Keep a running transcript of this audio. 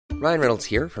Ryan Reynolds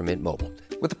here from Mint Mobile.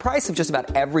 With the price of just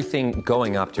about everything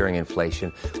going up during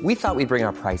inflation, we thought we'd bring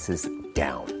our prices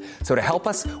down. So to help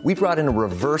us, we brought in a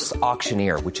reverse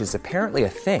auctioneer, which is apparently a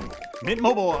thing. Mint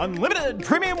Mobile Unlimited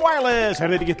Premium Wireless. How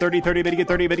to get 30, 30, bit to get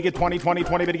 30, bit to get 20, 20,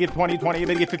 20, bit to get 20, 20,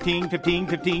 bit to get 15, 15,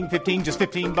 15, 15, just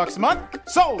 $15 a month?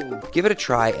 Sold! Give it a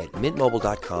try at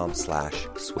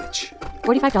mintmobile.com/switch.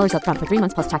 $45 up front for 3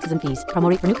 months plus taxes and fees. Promo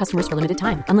rate for new customers for limited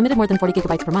time. Unlimited more than 40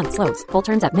 gigabytes per month. Slows full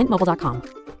terms at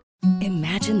mintmobile.com.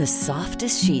 Imagine the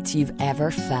softest sheets you've ever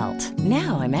felt.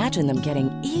 Now imagine them getting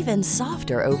even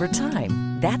softer over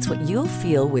time. That's what you'll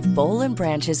feel with Boll &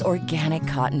 Branch's organic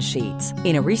cotton sheets.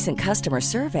 In a recent customer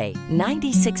survey,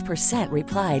 96%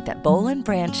 replied that Boll &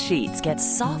 Branch sheets get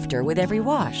softer with every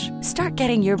wash. Start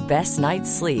getting your best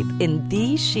night's sleep in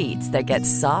these sheets that get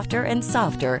softer and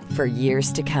softer for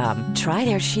years to come. Try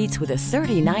their sheets with a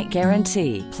 30-night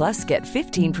guarantee. Plus, get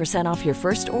 15% off your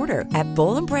first order at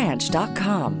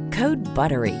bollandbranch.com. Code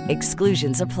BUTTERY.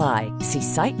 Exclusions apply. See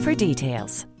site for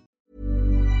details.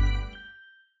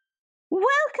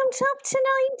 Welcome to Up to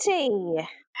 90.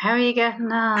 How are you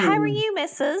getting on? How are you,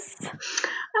 Mrs.?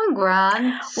 I'm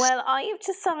grand. Well, I've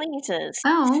decided.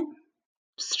 Oh,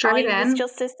 straight in. I was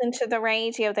just listening to the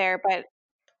radio there, but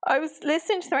I was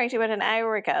listening to the radio about an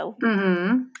hour ago.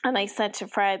 Mm-hmm. And I said to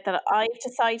Fred that I've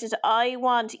decided I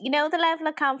want, you know, the level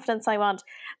of confidence I want.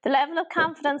 The level of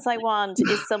confidence I want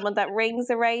is someone that rings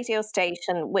a radio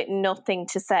station with nothing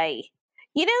to say.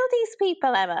 You know these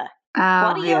people, Emma? Oh,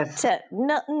 what are you up to?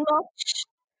 Nothing much.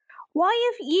 Why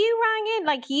have you rang in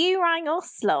like you rang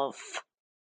us, love?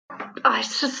 I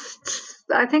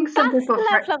think some That's people... the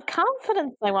level of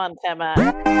confidence I want, Emma.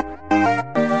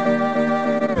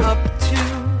 Up to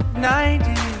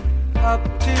 90, up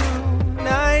to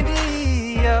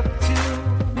 90, up to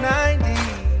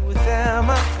 90 with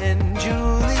Emma and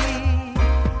Julie.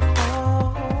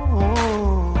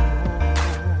 Oh,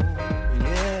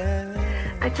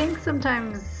 yeah. I think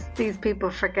sometimes these people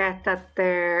forget that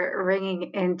they're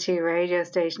ringing into a radio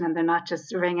station and they're not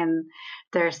just ringing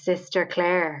their sister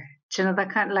Claire. Do you know, that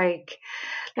kind of like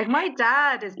my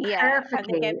dad is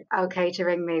perfectly okay to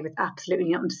ring me with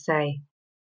absolutely nothing to say.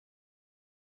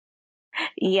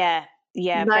 Yeah,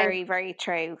 Like, very, very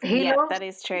true. That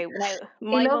is true. Now,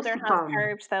 my mother has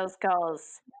curbed those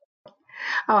calls.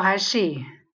 Oh, has she?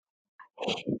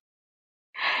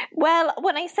 Well,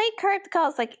 when I say curbed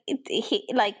calls, like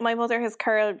my mother has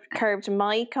curbed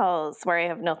my calls where I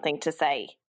have nothing to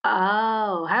say.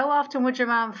 Oh, how often would your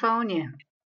mom phone you?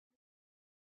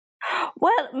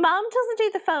 Well, Mom doesn't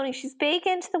do the phoning. She's big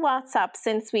into the WhatsApp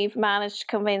since we've managed to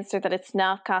convince her that it's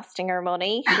not costing her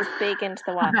money. She's big into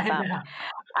the WhatsApp.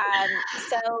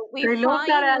 So we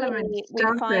finally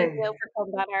overcome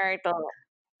that hurdle.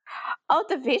 Oh,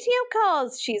 the video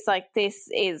calls. She's like, this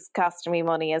is costing me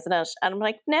money, isn't it? And I'm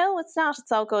like, no, it's not.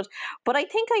 It's all good. But I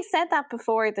think I said that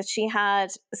before that she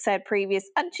had said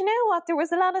previous. And you know what? There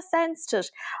was a lot of sense to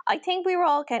it. I think we were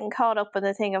all getting caught up in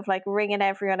the thing of like ringing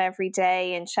everyone every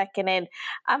day and checking in.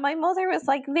 And my mother was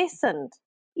like, listen,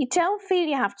 you don't feel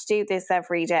you have to do this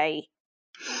every day.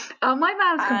 Oh, my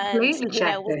mom's completely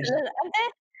checked it.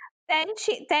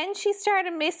 Then she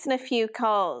started missing a few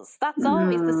calls. That's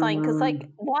always the sign, because like,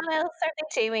 what else are they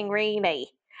doing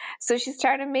really? So she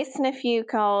started missing a few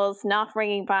calls, not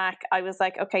ringing back. I was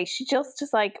like, okay, she just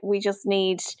is like, we just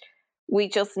need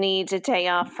a day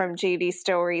off from Julie's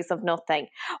stories of nothing.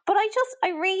 But I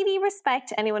really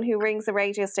respect anyone who rings a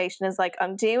radio station is like,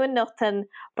 I'm doing nothing,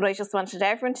 but I just wanted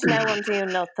everyone to know I'm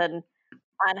doing nothing.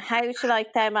 And how do you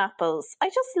like them apples? I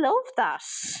just love that.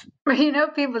 Well, you know,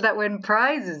 people that win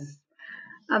prizes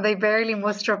and they barely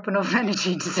muster up enough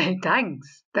energy to say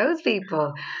thanks. Those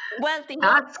people. Well, the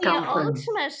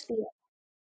ultimate.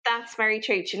 That's very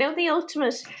true. Do you know the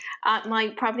ultimate?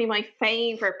 Probably my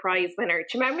favourite prize winner.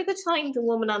 Do you remember the time the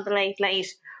woman on the Late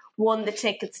Late won the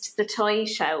tickets to the toy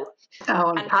show?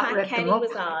 Oh, and Pat Kenny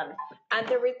was on, and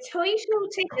there were toy show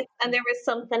tickets, and there was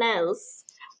something else,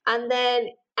 and then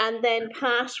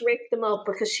Pat ripped them up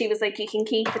because she was like, you can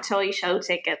keep the toy show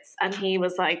tickets. And he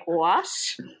was like, what?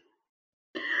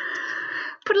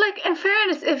 But like, in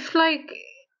fairness,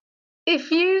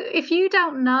 if you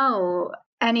don't know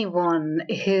anyone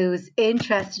who's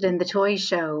interested in the toy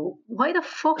show, why the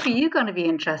fuck are you going to be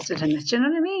interested in it? Do you know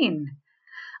what I mean?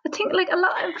 I think like a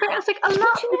lot of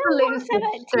people lose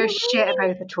their shit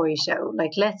about the toy show.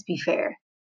 Like, let's be fair.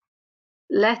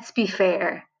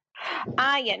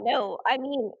 I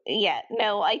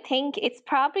think it's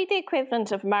probably the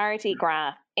equivalent of Mardi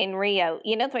Gras in Rio.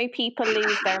 You know the way people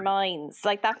lose their minds?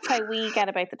 Like, that's how we get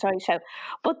about the toy show.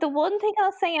 But the one thing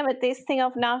I'll say about this thing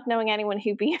of not knowing anyone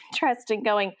who'd be interested in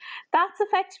going, that's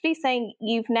effectively saying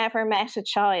you've never met a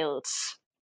child.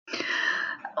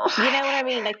 You know what I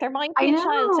mean? Like, there might be a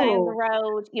child down the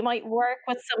road. You might work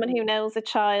with someone who knows a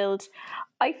child.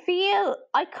 I feel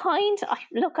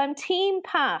look, I'm team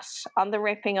Pat on the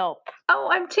ripping up. Oh,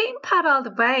 I'm team Pat all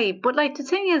the way. But like, the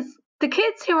thing is, the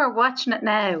kids who are watching it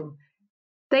now,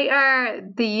 they are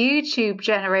the YouTube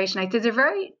generation. Like, there's a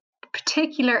very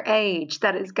particular age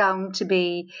that is going to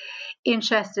be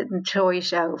interested in toy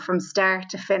show from start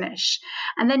to finish.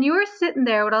 And then you're sitting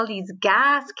there with all these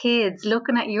gas kids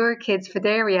looking at your kids for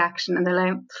their reaction, and they're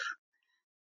like,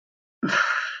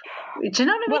 do you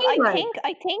know what I mean? Well,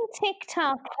 I think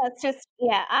TikTok has just,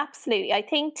 yeah, absolutely. I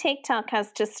think TikTok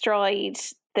has destroyed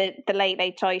the late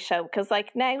late toy show, because like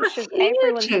now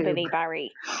everyone's a Billy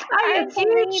Barry. It's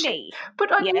really?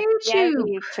 But on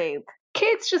YouTube,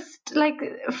 kids just like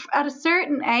at a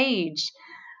certain age,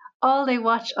 all they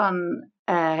watch on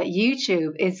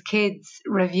YouTube is kids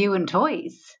reviewing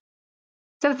toys.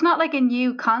 So it's not like a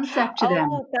new concept to them.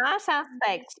 Oh, that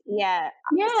aspect, yeah.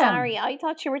 Sorry, I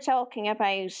thought you were talking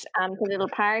about the little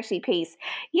party piece.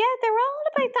 Yeah, they're all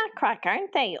about that crack,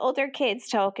 aren't they? Other kids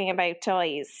talking about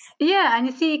toys. Yeah, and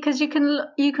you see, because you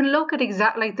can look at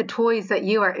exactly the toys that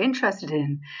you are interested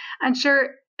in, and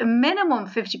sure, a minimum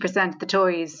 50% of the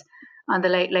toys on the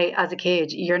late late as a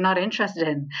kid you're not interested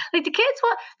in. Like the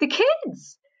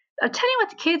kids. I'll tell you what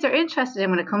the kids are interested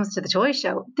in when it comes to the toy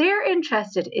show. They're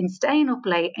interested in staying up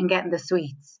late and getting the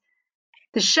sweets.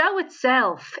 The show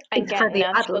itself is for the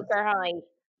adults.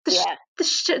 The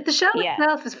show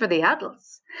itself is for the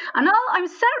adults. And I'm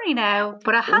sorry now,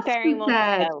 but I have to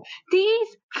say, these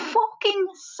fucking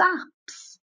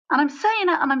saps, and I'm saying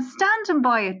it and I'm standing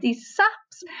by it, these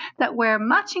saps that wear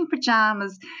matching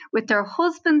pajamas with their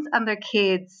husbands and their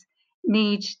kids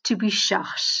need to be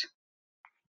shot.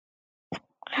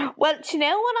 Well, do you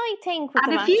know what I think with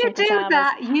and the if you do pajamas,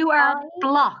 that, you are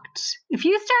blocked. If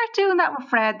you start doing that with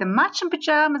Fred, the matching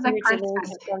pajamas at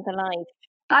Christmas,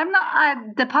 I'm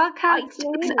not. The podcast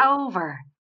is over.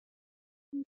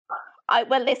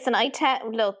 Well, listen. I have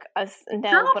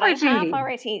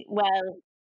already. Well,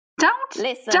 don't.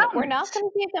 We're not going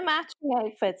to do the matching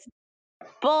outfits.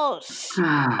 But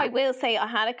I will say I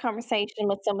had a conversation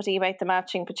with somebody about the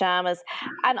matching pajamas,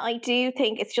 and I do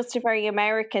think it's just a very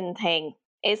American thing,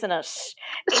 isn't it?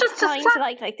 It's just kind of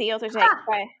like the other day.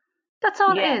 That's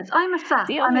all it is. I'm a sap.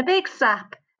 I'm a big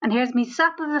sap, and here's me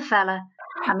sap of a fella.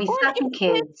 And me sapping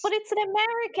kids. But it's an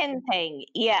American thing.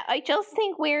 Yeah, I just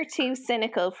think we're too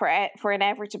cynical for it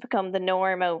ever to become the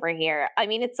norm over here. I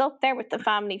mean, it's up there with the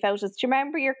family photos. Do you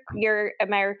remember your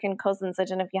American cousins? I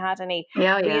don't know if you had any.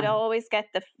 Yeah. You'd always get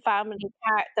the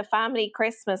family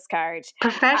Christmas card.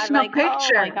 Professional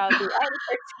picture. Oh my God, the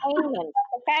entertainment.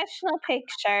 Professional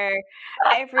picture.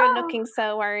 Everyone looking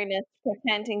so earnest,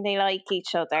 pretending they like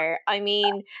each other. I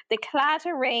mean, the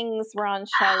clatter rings were on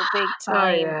show big time. Oh,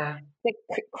 yeah.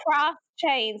 The cross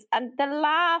chains and the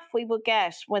laugh we would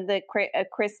get when a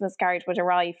Christmas card would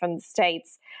arrive from the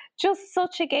States. Just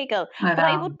such a giggle. But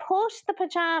I would put the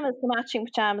matching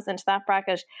pajamas into that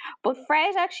bracket. But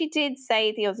Fred actually did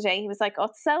say the other day, he was like, oh,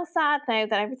 it's so sad now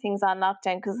that everything's on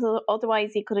lockdown, because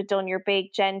otherwise you could have done your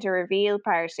big gender reveal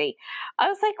party. I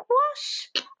was like,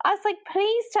 what? I was like,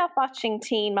 please stop watching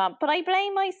Teen Mom. But I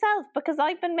blame myself because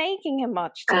I've been making him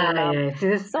watch Teen Mom.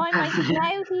 So I'm like,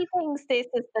 now he thinks this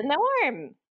is the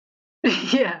norm.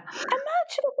 Yeah.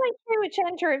 Imagine if I threw a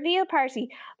gender reveal party.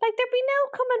 Like, there'd be no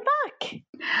coming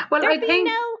back. Well, there'd be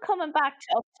no coming back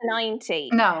to up to 90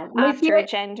 no, after a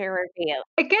gender reveal.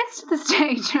 It gets to the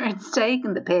stage where it's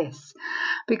taking the piss,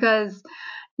 because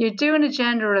you're doing a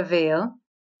gender reveal,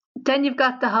 then you've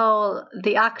got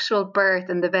the actual birth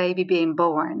and the baby being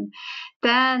born,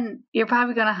 then you're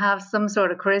probably going to have some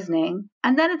sort of christening,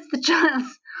 and then it's the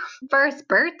child's first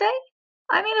birthday.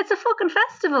 I mean, it's a fucking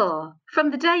festival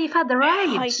from the day you've had the ride.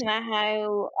 I don't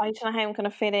know how I'm going to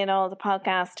fit in all the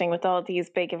podcasting with all these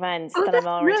big events that I'm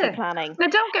already planning. Now,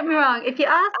 don't get me wrong. If you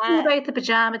ask me about the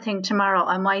pajama thing tomorrow,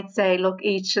 I might say, look,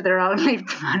 each to their own.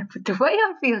 But the way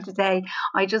I feel today,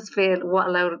 I just feel what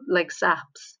a load of, like,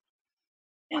 saps.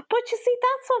 But you see,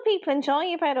 that's what people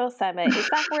enjoy about us, Emma, is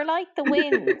that we're like the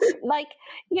wind. Like,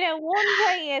 you know, one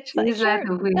way it's like,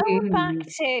 going back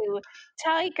to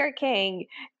Tiger King,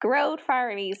 Grode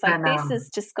Farrelly's like, this is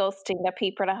disgusting that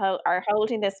people are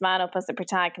holding this man up as a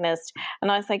protagonist. And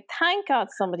I was like, thank God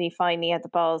somebody finally had the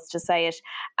balls to say it.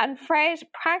 And Fred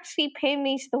practically pinned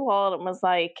me to the wall and was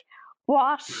like,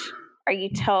 what are you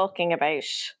talking about?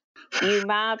 You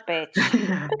mad bitch. Because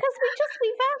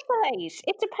we vacillate.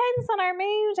 It depends on our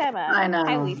mood, Emma. I know.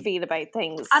 How we feel about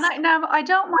things. And I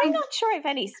don't mind. I'm not sure I've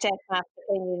any steadfast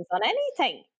opinions on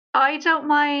anything. I don't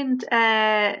mind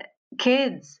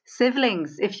kids,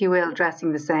 siblings, if you will,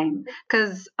 dressing the same.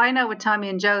 Because I know with Tommy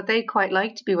and Joe, they quite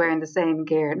like to be wearing the same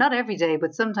gear. Not every day,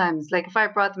 but sometimes. Like if I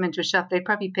brought them into a shop, they'd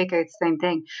probably pick out the same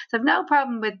thing. So I've no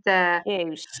problem with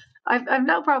I've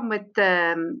no problem with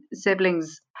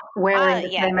siblings wearing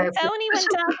the same outfit. It's only when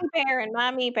Daddy Bear and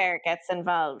Mammy Bear gets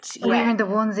involved. Wearing the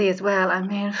onesie as well. I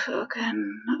mean,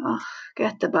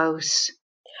 get the boat.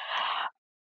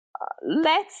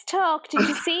 Let's talk. Did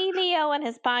you see Leo and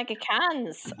his bag of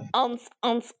cans? Obviously,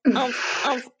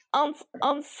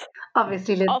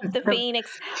 up the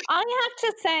Phoenix. I have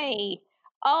to say,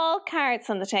 all cards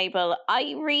on the table.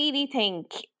 I really think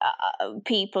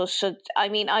people should. I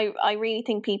mean, I really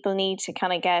think people need to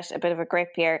kind of get a bit of a grip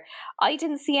here. I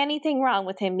didn't see anything wrong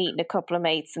with him meeting a couple of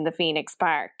mates in the Phoenix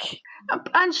Park.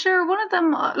 And sure, one of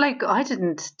them, like I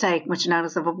didn't take much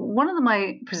notice of, but one of them,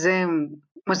 I presume,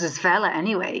 was his fella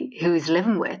anyway, who he's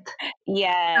living with.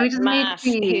 Yeah, Matt,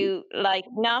 who, like,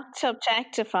 not to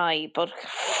objectify, but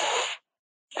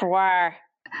for,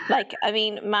 like, I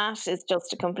mean, Matt is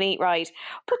just a complete ride.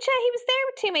 But yeah, he was there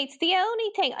with two mates. The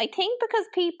only thing, I think, because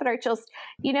people are just,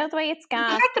 you know, the way it's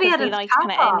gas, he had like to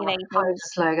kind of emulate. I was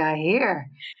just like, I hear.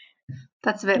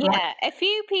 That's a bit much. A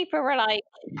few people were like,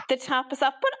 the top is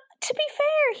off. But to be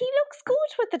fair, he looks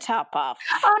good with the top off.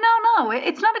 Oh, no.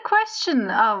 It's not a question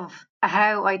of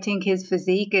how I think his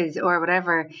physique is or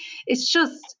whatever. It's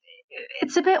just,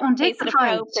 it's a bit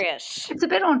undignified. It's a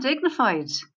bit undignified.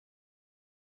 Do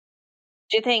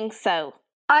you think so?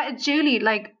 Julie,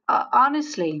 like,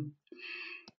 honestly,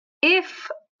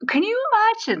 can you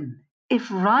imagine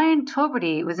if Ryan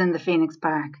Tubridy was in the Phoenix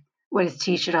Park with his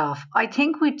t-shirt off? I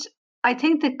think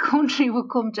the country would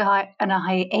come to a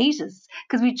hiatus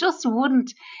because we just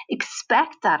wouldn't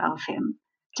expect that of him,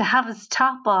 to have his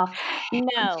top off,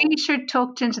 the t-shirt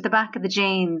tucked into the back of the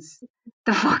jeans,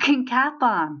 the fucking cap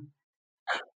on,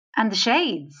 and the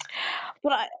shades.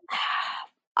 But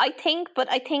I think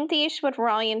the issue with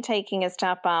Ryan taking his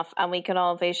top off, and we can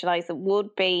all visualise it,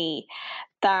 would be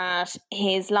that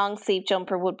his long sleeve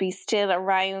jumper would be still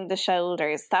around the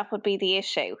shoulders. That would be the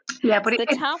issue. Yeah, but the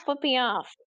top would be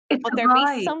off. But there'd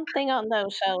be something on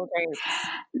those shoulders.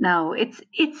 No, it's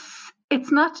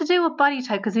not to do with body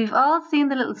type, because we've all seen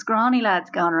the little scrawny lads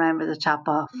going around with the top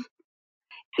off.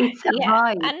 It's a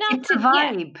vibe. It's a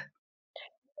vibe. Yeah.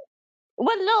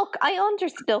 Well, look,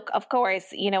 of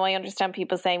course, you know, I understand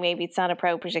people saying maybe it's not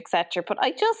appropriate, etc. But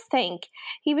I just think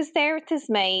he was there with his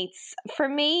mates. For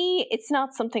me, it's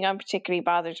not something I'm particularly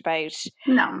bothered about.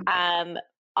 No.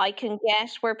 I can get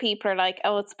where people are like,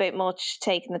 oh, it's a bit much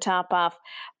taking the top off.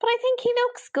 But I think he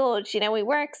looks good. You know, he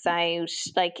works out,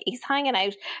 like he's hanging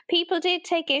out. People did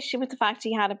take issue with the fact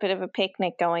he had a bit of a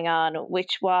picnic going on,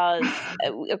 which was,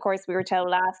 of course, we were told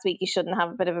last week you shouldn't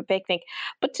have a bit of a picnic.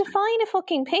 But to find a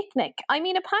fucking picnic, I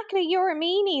mean, a packet of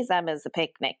Euraminis, Emma, is a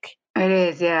picnic. It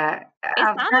is, yeah. You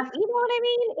know what I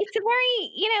mean? It's a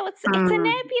very, you know, it's a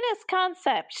nebulous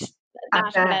concept.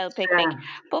 National picnic. Yeah.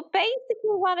 But basically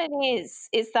what it is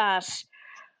that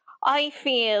I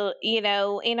feel, you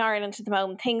know, in Ireland at the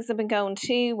moment, things have been going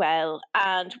too well.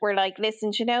 And we're like,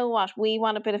 listen, do you know what? We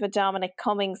want a bit of a Dominic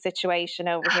Cummings situation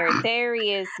over here. There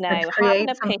he is now, having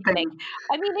a picnic.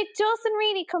 I mean, it doesn't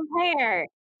really compare.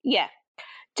 Yeah.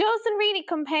 Doesn't really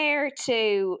compare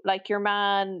to like your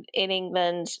man in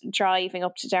England driving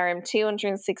up to Durham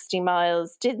 260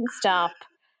 miles, didn't stop,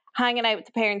 hanging out with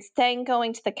the parents, then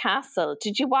going to the castle.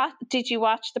 Did you watch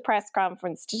the press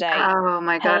conference today? Oh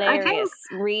my God. Hilarious.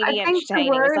 Really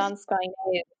entertaining. It was on Sky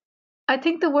News. I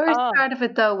think the worst part of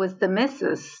it though was the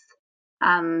missus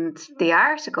and the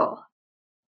article.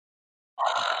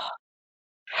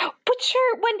 But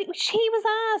sure, when she was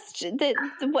asked,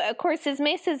 of course, his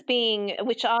missus being,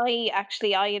 which I had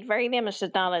very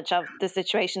limited knowledge of the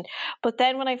situation. But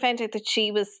then when I found out that she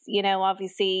was, you know,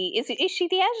 obviously, is she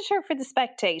the editor for The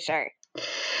Spectator?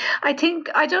 I think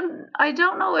I don't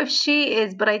know if she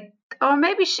is, but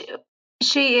maybe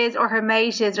she is, or her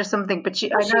mate is, or something. But I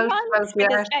know she wrote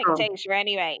the Spectator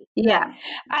anyway. Yeah.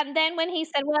 And then when he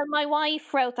said, "Well, my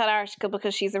wife wrote that article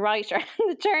because she's a writer," and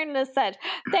the journalist said,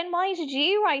 "Then why did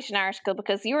you write an article?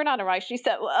 Because you're not a writer." He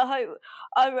said, "Well,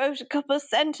 I wrote a couple of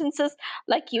sentences."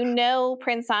 Like, you know,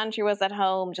 Prince Andrew was at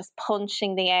home just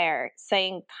punching the air,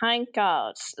 saying, "Thank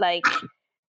God!" Like,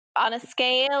 on a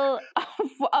scale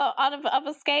of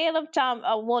a scale of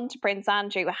 1 to Prince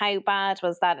Andrew, how bad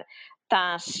was that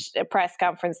that press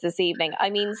conference this evening. I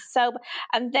mean,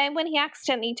 and then when he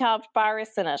accidentally topped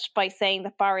Boris in it by saying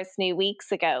that Boris knew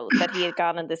weeks ago that he had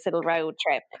gone on this little road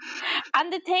trip.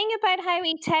 And the thing about how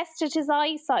he tested his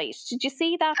eyesight, did you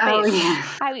see that bit? Oh, yeah.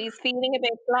 How he's feeling a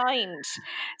bit blind.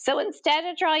 So instead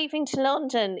of driving to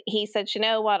London, he said, you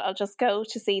know what, I'll just go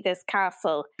to see this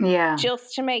castle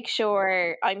just to make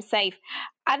sure I'm safe.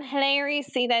 And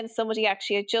hilariously then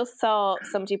I just saw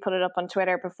somebody put it up on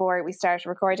Twitter before we started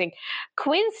recording.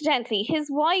 Coincidentally, his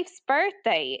wife's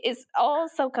birthday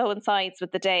also coincides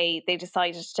with the day they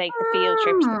decided to take the field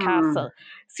trip to the castle.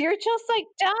 So you're just like,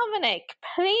 Dominic,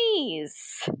 please.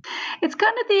 It's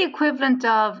kind of the equivalent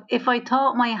of if I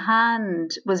thought my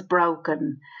hand was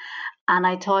broken and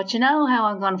I thought, you know how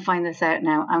I'm going to find this out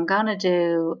now? I'm going to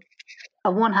do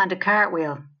a one-handed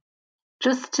cartwheel.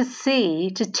 Just to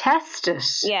test it.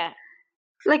 Yeah.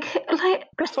 Like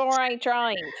before I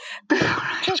drive.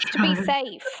 Just to be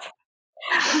safe.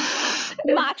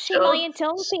 Actually, Maya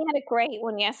Dunphy had a great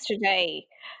one yesterday.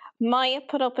 Maya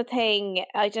put up a thing,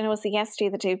 I don't know, was it yesterday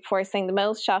or the day before, saying the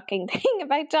most shocking thing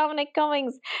about Dominic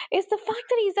Cummings is the fact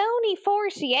that he's only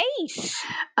 48.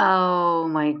 Oh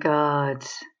my God.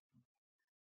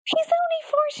 He's only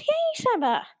 48,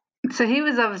 Emma. So he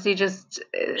was obviously just,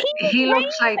 he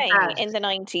looked like that. In the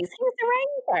 90s. He was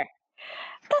a raver.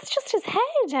 That's just his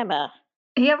head, Emma.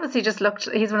 He obviously just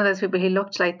he's one of those people, he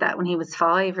looked like that when he was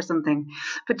 5 or something.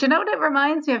 But you know what it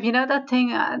reminds me of? You know that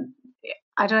thing, I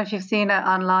don't know if you've seen it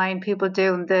online, people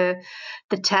doing the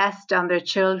test on their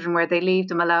children where they leave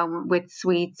them alone with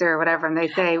sweets or whatever, and they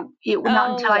say,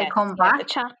 not until I come back. The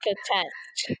chocolate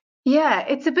test. Yeah,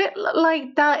 it's a bit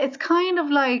like that. It's kind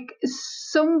of like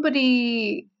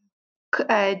somebody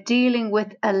dealing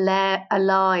with a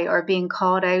lie or being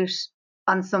caught out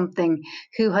on something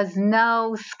who has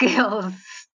no skills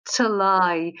to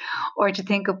lie or to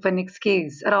think up an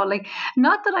excuse at all. Like,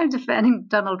 not that I'm defending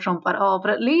Donald Trump at all,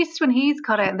 but at least when he's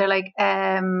caught out and they're like,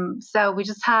 so we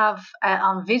just have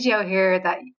on video here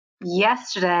that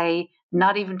yesterday,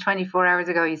 not even 24 hours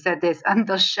ago, you said this, and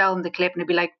they'll show him the clip and he'll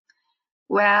be like,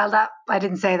 well, I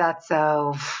didn't say that,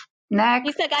 so next.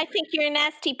 He's like, I think you're a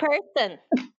nasty person.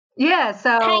 Yeah,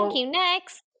 so thank you.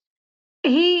 Next,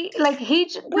 he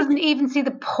doesn't even see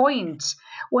the point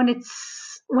when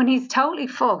he's totally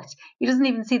fucked. He doesn't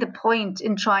even see the point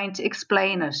in trying to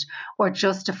explain it or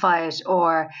justify it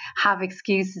or have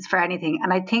excuses for anything.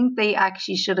 And I think they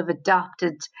actually should have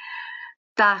adopted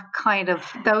those kind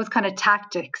of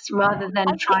tactics rather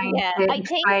than trying to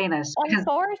explain it.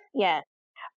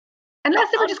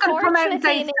 Unless they were just going to come out and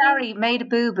say, sorry, made a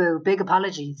boo-boo, big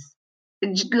apologies.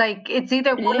 Like, it's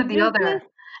either one or the other.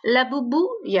 La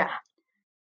boo-boo? Yeah.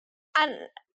 And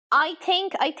I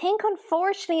think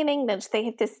unfortunately in England, they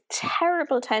have this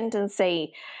terrible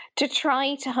tendency to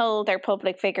try to hold their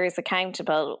public figures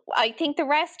accountable. I think the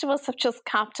rest of us have just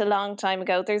copped a long time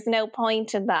ago. There's no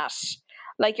point in that.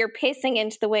 Like, you're pissing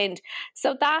into the wind.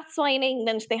 So that's why in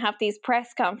England they have these press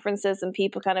conferences and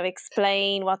people kind of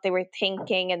explain what they were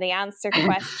thinking and they answer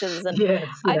questions. And yes,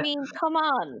 yeah. I mean, come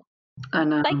on. I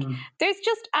know. Like, there's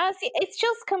it's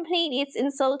just completely, it's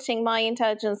insulting my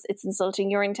intelligence, it's insulting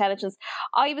your intelligence.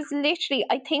 I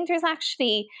think there's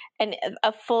actually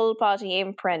a full body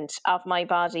imprint of my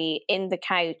body in the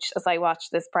couch as I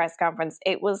watched this press conference.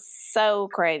 It was so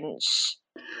cringe.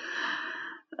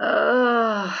 And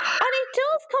it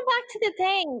does come back to the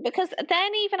thing, because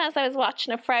then even as I was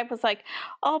watching it, Fred was like,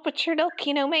 oh, but sure, look,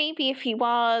 maybe if he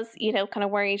was, kind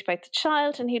of worried about the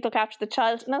child and he'd look after the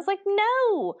child. And I was like,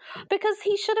 no, because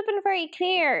he should have been very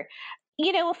clear.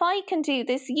 If I can do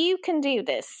this, you can do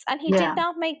this. And he did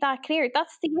not make that clear.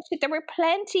 That's the issue. There were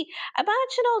plenty.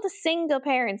 Imagine all the single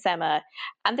parents, Emma,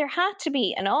 and there had to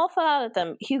be an awful lot of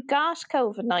them who got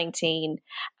COVID-19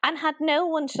 and had no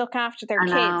one to look after their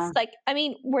kids. Like, I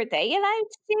mean, were they allowed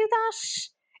to do that?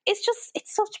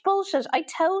 It's such bullshit. I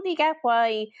totally get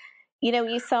why,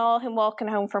 you saw him walking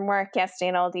home from work yesterday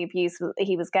and all the abuse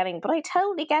he was getting, but I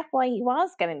totally get why he was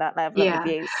getting that level of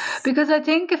abuse. Because I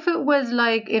think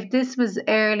if this was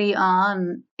early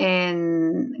on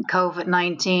in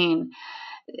COVID-19,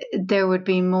 there would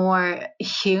be more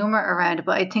humor around it.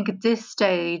 But I think at this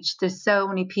stage, there's so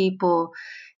many people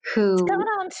who... It's gone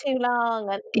on too long.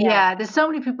 There's so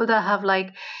many people that have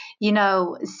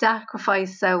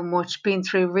sacrificed so much, been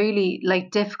through really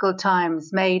difficult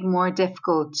times, made more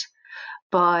difficult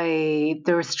by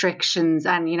the restrictions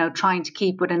and, trying to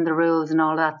keep within the rules and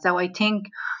all that. So I think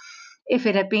if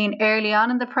it had been early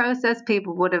on in the process,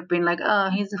 people would have been like, oh,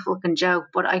 he's a fucking joke.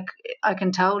 But I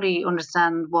can totally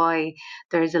understand why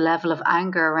there's a level of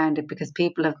anger around it, because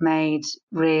people have made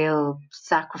real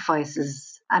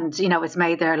sacrifices and, it's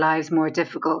made their lives more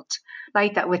difficult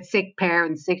like that with sick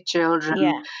parents, sick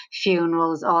children,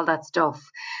 funerals, all that stuff.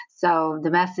 So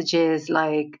the message is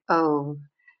like, oh,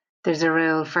 there's a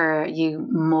rule for you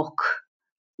muck,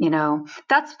 you know.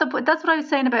 That's what I was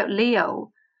saying about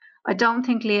Leo. I don't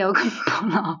think Leo can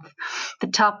pull off the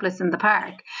topless in the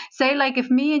park. Say, like, if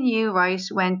me and you, right,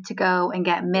 went to go and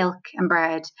get milk and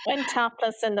bread. Went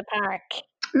topless in the park.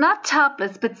 Not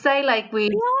topless, but say, like, we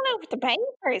all over the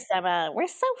papers, Emma. We're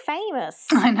so famous.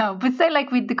 I know, but say,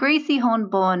 like, we'd the greasy hun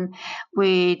bun,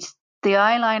 we'd the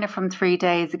eyeliner from 3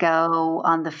 days ago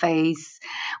on the face.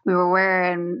 We were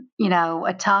wearing, you know,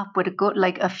 a top with a good,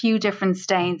 like, a few different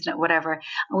stains and whatever.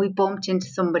 And we bumped into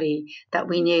somebody that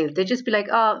we knew. They'd just be like,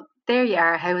 oh, there you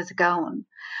are. How's it going?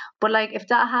 But, like, if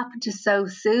that happened to So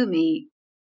Sumi,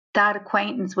 that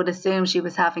acquaintance would assume she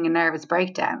was having a nervous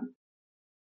breakdown.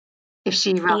 If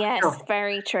she rocked up.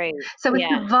 Very true. So it's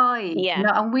a vibe. You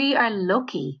know, and we are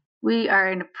lucky. We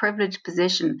are in a privileged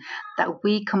position that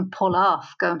we can pull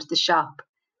off going to the shop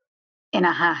in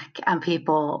a hack and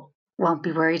people won't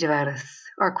be worried about us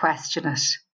or question it.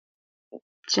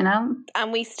 Do you know?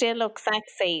 And we still look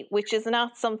sexy, which is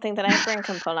not something that everyone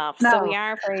can pull off. No. So we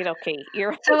are very lucky.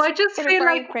 So I just feel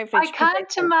like I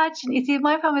can't imagine. You see,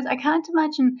 my problem is I can't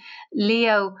imagine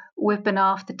Leo whipping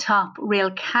off the top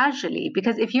real casually,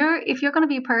 because if you're going to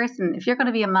be a person, if you're going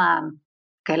to be a man.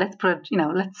 Okay, let's put it, you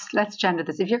know, let's gender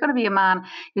this. If you're going to be a man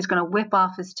who's going to whip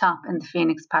off his top in the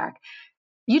Phoenix Park,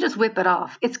 you just whip it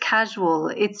off. It's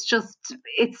casual. It's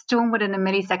done within a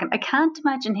millisecond. I can't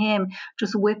imagine him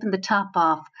just whipping the top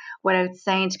off without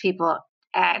saying to people,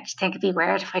 do you think it'd be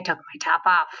weird if I took my top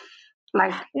off?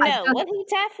 Like, no, well, he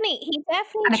definitely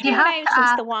threw out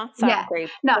into the WhatsApp group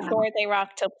before they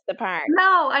rocked up to the park.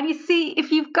 No, and you see,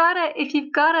 if you've got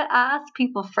to ask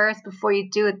people first before you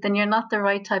do it, then you're not the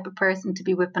right type of person to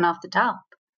be whipping off the top.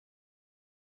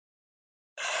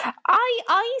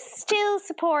 I still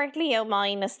support Leo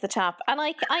minus the top, and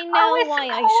I know why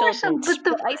I shouldn't,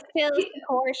 but I still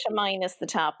support him minus the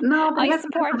top. No, but I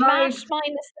support Mash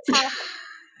minus the top.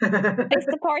 I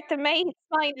support the mates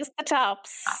minus the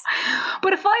tops.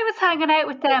 But if I was hanging out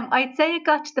with them, I'd say it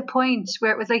got to the point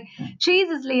where it was like,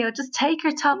 Jesus, Leo, just take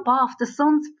your top off. The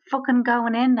sun's fucking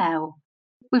going in now.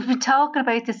 We've been talking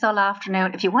about this all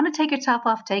afternoon. If you want to take your top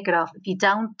off, take it off. If you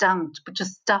don't. But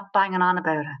just stop banging on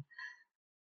about it.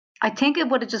 I think it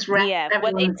would have just wrecked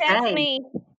everyone's day.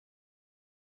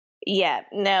 Yeah,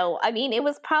 no. I mean, it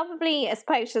was probably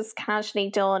about as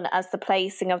casually done as the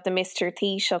placing of the Mr.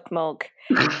 Taoiseach mug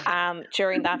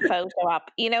during that photo op.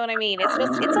 You know what I mean?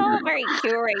 It's all very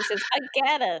curated. I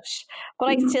get it, but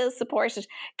I still support it.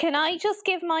 Can I just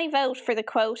give my vote for the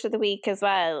quote of the week as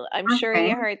well? I'm sure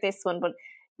you heard this one, but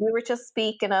we were just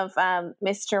speaking of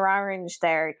Mr. Orange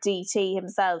there, DT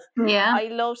himself. Yeah. I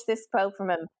loved this quote from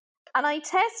him. And I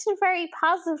tested very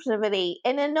positively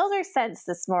in another sense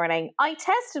this morning. I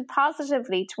tested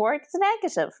positively towards the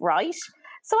negative, right?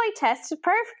 So I tested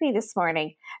perfectly this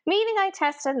morning, meaning I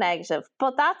tested negative,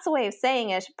 but that's a way of saying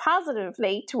it,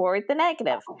 positively toward the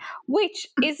negative, which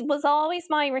was always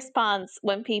my response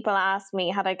when people asked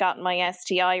me had I gotten my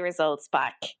STI results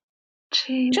back.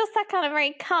 Jeez. Just that kind of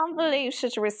very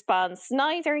convoluted response,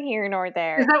 neither here nor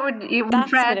there. Is that what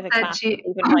Fred said to you?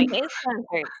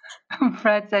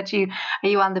 Fred said to you, are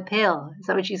you on the pill? Is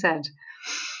that what you said?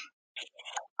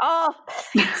 Oh,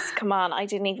 please, come on. I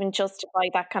didn't even justify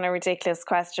that kind of ridiculous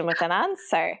question with an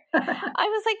answer. I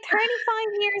was like 35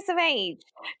 years of age,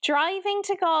 driving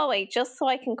to Galway just so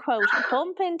I can, quote,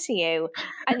 bump into you,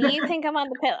 and you think I'm on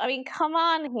the pill. I mean, come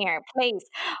on here, please.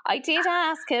 I did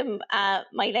ask him,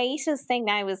 my latest thing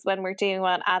now is when we're doing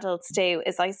what adults do,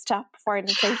 is I stop before and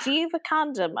say, do you have a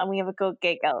condom? And we have a good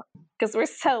giggle, because we're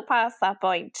so past that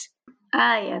point.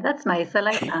 Ah, yeah, that's nice. I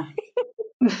like that.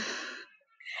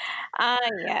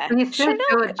 Yeah. Sure,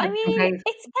 look, I mean,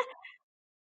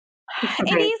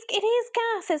 it is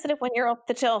gas, isn't it, when you're up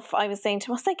the duff? I was saying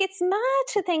to us, like, it's mad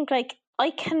to think, like, I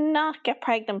cannot get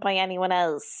pregnant by anyone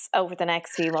else over the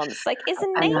next few months. Like,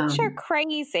 isn't nature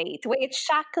crazy, the way it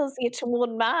shackles you to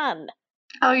one man?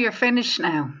 Oh, you're finished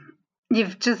now.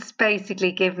 You've just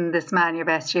basically given this man your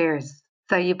best years.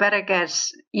 So you better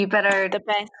the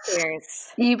best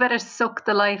years. You better suck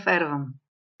the life out of him.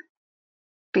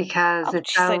 Because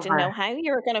it's over. I didn't know how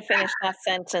you were going to finish that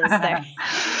sentence there.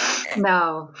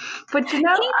 No, but you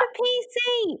know, keep it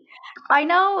PC. I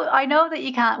know that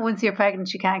you can't. Once you're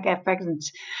pregnant, you can't get pregnant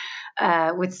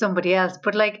with somebody else.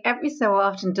 But like every so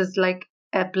often, does like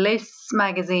a Bliss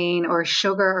magazine or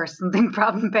Sugar or something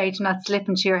problem page not slip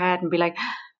into your head and be like,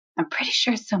 I'm pretty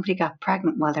sure somebody got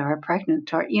pregnant while they were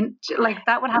pregnant, or like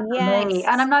that would happen to me,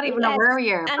 and I'm not even aware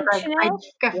yet. But I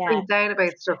get freaked out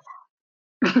about stuff.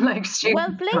 like stupid.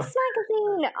 Well, Bliss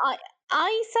magazine,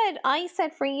 I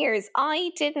said for years,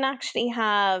 I didn't actually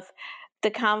have the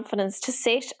confidence to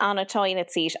sit on a toilet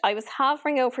seat. I was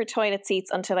hovering over toilet seats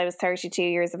until I was 32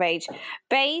 years of age,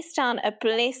 based on a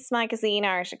Bliss magazine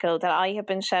article that I had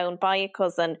been shown by a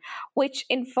cousin, which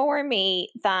informed me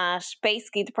that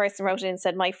basically the person wrote it and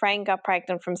said, my friend got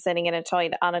pregnant from sitting in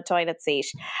on a toilet seat.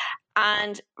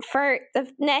 And for the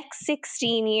next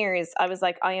 16 years, I was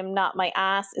like, my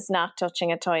ass is not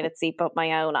touching a toilet seat but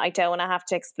my own. I don't want to have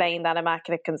to explain that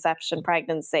Immaculate Conception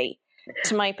pregnancy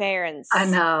to my parents. I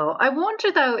know. I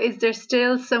wonder though, is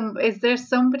there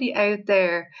somebody out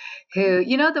there who,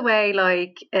 you know, the way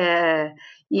like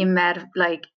you met,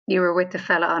 like you were with the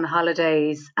fella on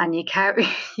holidays and you carried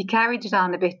it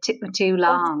on a bit too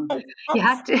long. You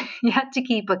had to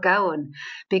keep it going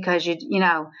because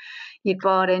you'd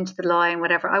bought into the lie and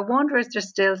whatever. I wonder, is there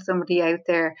still somebody out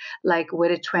there like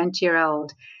with a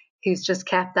 20-year-old who's just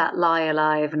kept that lie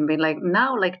alive and been like,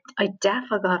 no, like I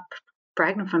definitely got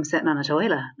pregnant from sitting on a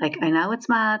toilet. Like I know it's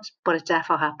mad, but it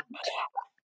definitely happened.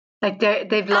 Like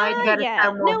they've lied about it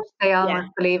so much they almost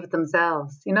believe it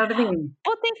themselves. You know what I mean?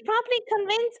 But they've probably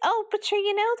convinced. Oh, but sure,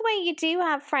 you know the way you do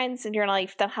have friends in your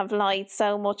life that have lied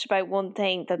so much about one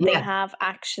thing that they have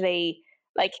actually,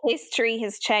 like, history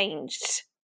has changed.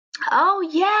 Oh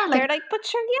yeah, they're like, but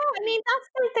sure, yeah. I mean, that's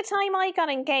like the time I got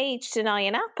engaged in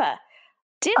Ayia Napa.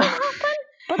 Didn't happen,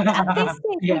 but at this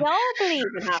stage, we all believe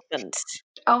it happened.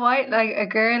 Oh, like a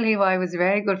girl who I was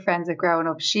very good friends with growing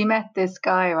up. She met this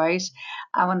guy, right?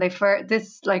 And when they first,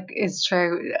 this like is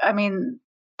true. I mean,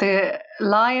 the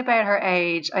lie about her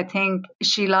age. I think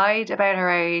she lied about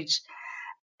her age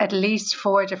at least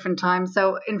 4 different times.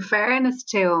 So, in fairness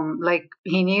to him, like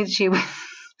he knew she was.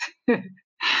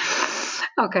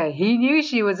 Okay, he knew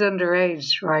she was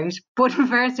underage, right? But in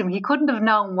fairness to him, he couldn't have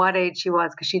known what age she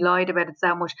was because she lied about it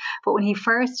so much. But when he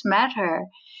first met her,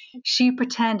 she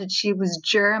pretended she was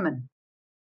German.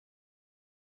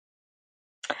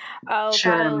 Oh,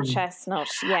 that old chestnut.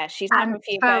 Yeah, she'd have a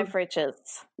few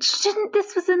beverages. She didn't.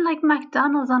 This was in like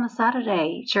McDonald's on a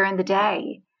Saturday during the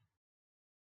day.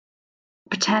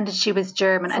 Pretended she was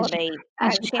German. And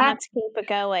she had to keep it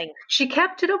going. She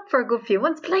kept it up for a good few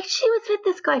months. But like she was with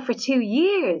this guy for 2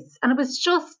 years. And it was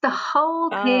just the whole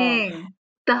thing.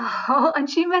 And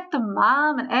she met the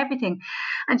mom and everything.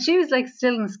 And she was like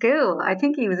still in school. I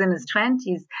think he was in his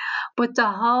 20s. But the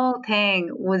whole thing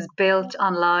was built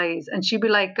on lies. And she'd be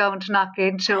like going to knock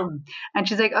into him. And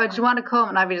she's like, oh, do you want to come?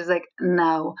 And I'd be just like,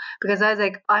 no. Because I was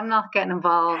like, I'm not getting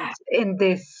involved in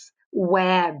this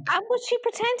web. And was she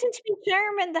pretending to be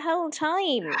German the whole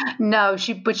time? No,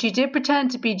 but she did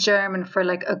pretend to be German for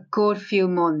like a good few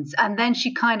months. And then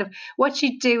she kind of, what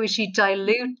she'd do is she'd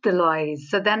dilute the lies.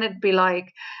 So then it'd be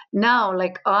like, no,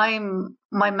 like my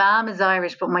mom is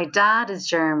Irish, but my dad is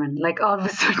German. Like all of a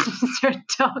sudden she started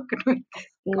talking with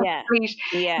complete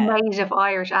native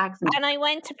Irish accent. And I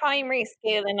went to primary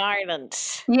school in Ireland.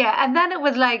 Yeah, and then it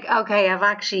was like, okay, I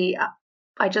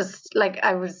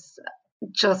was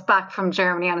just back from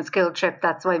Germany on a school trip.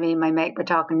 That's why me and my mate were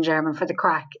talking German for the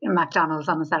crack in McDonald's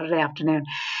on a Saturday afternoon.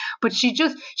 But she'd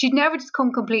never just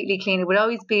come completely clean. It would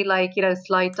always be like,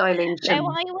 slight dilution.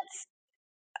 No,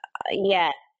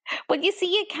 But you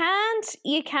see,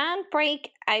 you can't break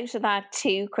out of that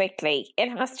too quickly. It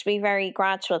has to be very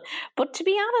gradual. But to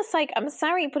be honest, like, I'm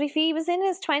sorry, but if he was in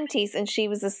his 20s and she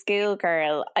was a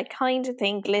schoolgirl, I kind of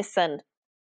think, listen,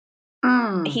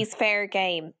 he's fair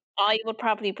game. I would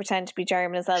probably pretend to be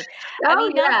German as well. I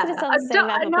mean, not that it's on the same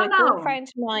level, but a good friend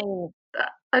of mine.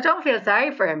 I don't feel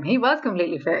sorry for him. He was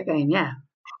completely fair game, yeah.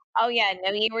 Oh, yeah,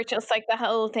 no, you were just like, the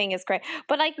whole thing is great.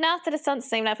 But like, not that it's on the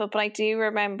same level, but I do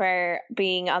remember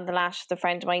being on the lash with a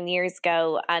friend of mine years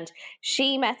ago, and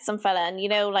she met some fella,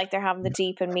 and like they're having the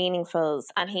deep and meaningfuls,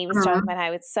 and he was talking about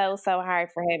how it's so hard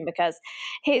for him because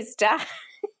his dad...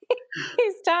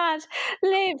 His dad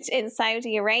lived in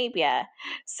Saudi Arabia.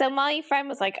 So my friend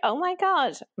was like, oh my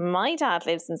God, my dad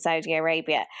lives in Saudi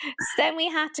Arabia. So then we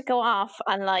had to go off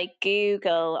and like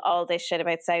Google all this shit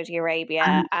about Saudi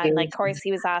Arabia. And like, of course,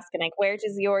 he was asking like, where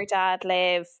does your dad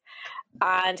live?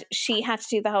 And she had to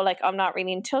do the whole like, I'm not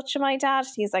really in touch with my dad.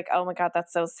 He's like, oh my God,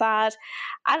 that's so sad.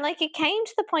 And like, it came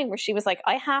to the point where she was like,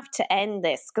 I have to end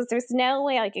this because there's no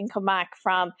way I can come back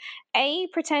from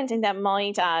pretending that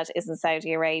my dad is in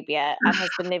Saudi Arabia and has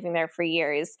been living there for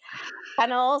years,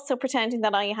 and also pretending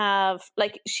that I have,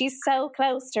 like, she's so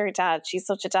close to her dad, she's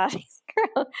such a daddy's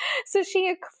girl, so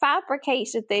she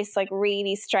fabricated this like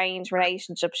really strange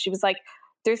relationship. She was like,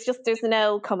 there's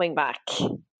no coming back.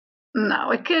 No,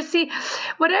 because see,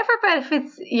 whatever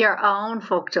benefits your own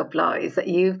fucked up lies that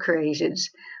you've created,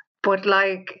 but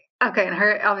like Okay, and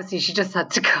her, obviously, she just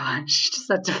had to go on. She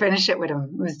just had to finish it with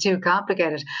him. It was too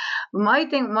complicated. My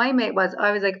mate was,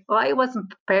 I was like, I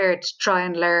wasn't prepared to try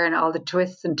and learn all the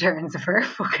twists and turns of her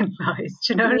fucking lies.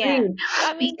 Do you know what I mean?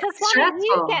 I mean, because what are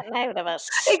you getting out of it?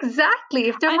 Exactly.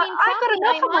 If I've got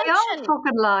enough of my own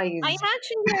fucking lies.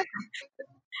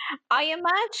 I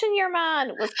imagine your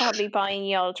man was probably buying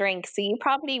you all drinks, so you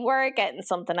probably were getting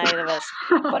something out of it.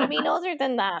 But I mean, other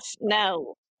than that,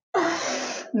 no.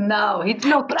 No,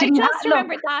 But I just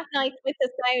remember that night with the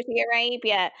Saudi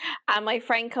Arabia, and my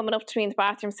friend coming up to me in the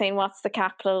bathroom saying, "What's the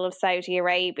capital of Saudi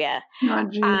Arabia?"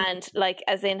 And like,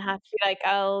 as in, had to be like,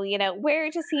 "Oh, you know, where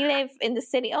does he live in the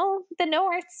city? Oh, the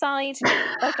north side."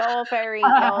 Like all very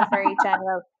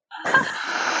general.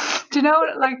 Do you know?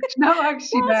 Like, no,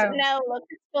 actually, no. No, look,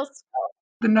 it's just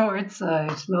the north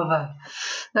side. Love her.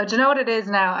 Now, do you know what it is?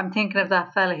 Now, I'm thinking of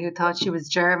that fella who thought she was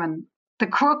German. The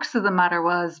crux of the matter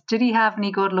was, did he have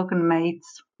any good-looking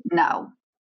mates? No.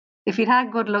 If he'd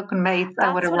had good-looking mates,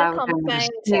 I would have allowed him.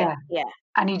 Yeah.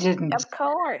 And he didn't. Of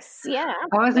course, yeah.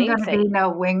 I wasn't going to be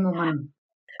no wingwoman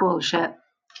bullshit.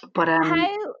 But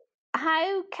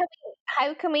how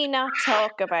can we not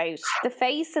talk about the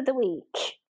face of the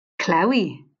week?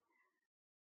 Chloe.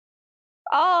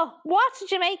 Oh, what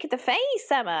did you make of the face,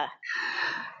 Emma?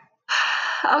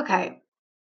 Okay.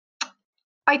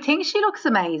 I think she looks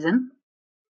amazing.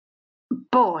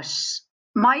 But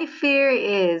my fear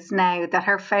is now that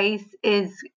her face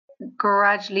is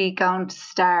gradually going to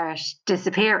start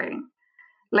disappearing.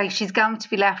 Like she's going to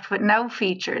be left with no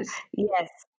features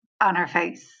on her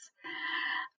face.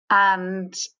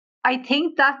 And I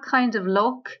think that kind of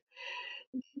look,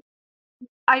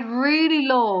 I'd really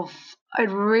love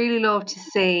to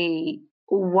see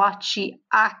what she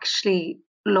actually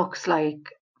looks like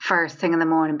first thing in the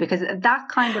morning, because that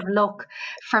kind of look,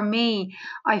 for me,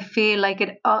 I feel like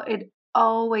it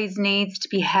always needs to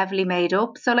be heavily made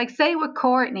up. So like, say with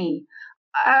Courtney,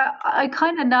 I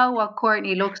kind of know what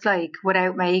Courtney looks like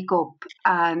without makeup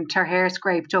and her hair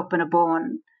scraped up in a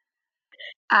bun,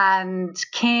 and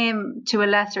Kim to a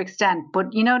lesser extent, but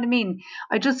you know what I mean?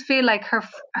 I just feel like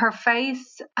her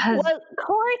face has... Well,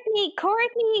 Courtney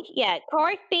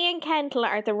and Kendall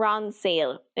are the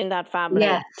Ronseal in that family.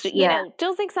 Yes, you know,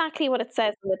 does exactly what it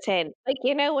says on the tin. Like,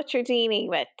 you know what you're dealing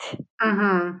with.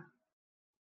 Mm-hmm.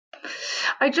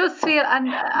 I just feel, and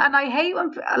I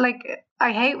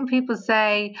hate when people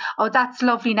say, "Oh, that's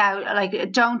lovely now.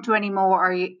 Like, don't do any more,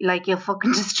 or you'll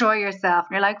fucking destroy yourself."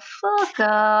 And you're like, "Fuck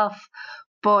off."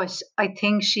 But I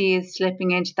think she is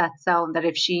slipping into that zone that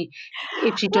if she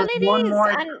does one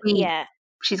more tweet,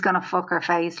 she's gonna fuck her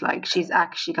face. Like, she's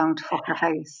actually going to fuck her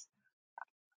face.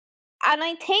 And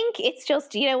I think it's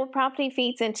just, you know, it probably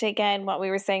feeds into, again, what we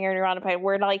were saying earlier on about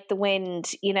we're like the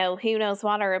wind, you know, who knows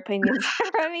what our opinions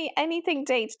are, anything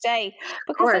day to day.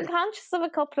 Because I'm conscious of a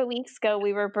couple of weeks ago,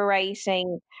 we were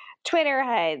berating Twitter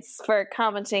heads for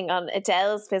commenting on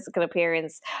Adele's physical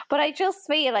appearance. But I just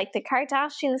feel like the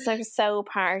Kardashians are so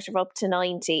part of Up to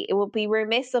 90. It would be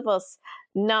remiss of us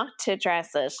not to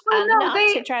address it,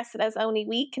 to address it as only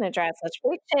we can address it,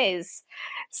 which is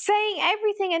saying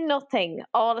everything and nothing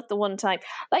all at the one time.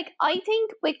 Like, I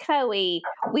think with Chloe,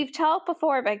 we've talked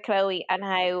before about Chloe and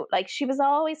how, like, she was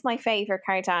always my favorite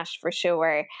Kardashian for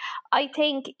sure. I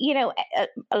think, you know,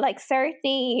 like,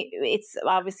 certainly it's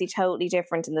obviously totally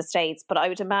different in the States, but I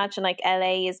would imagine like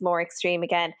LA is more extreme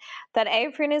again, that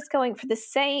everyone is going for the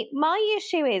same. My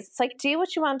issue is, it's like, do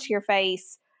what you want to your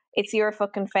face. It's your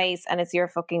fucking face and it's your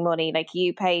fucking money. Like,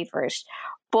 you paid for it.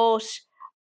 But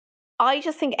I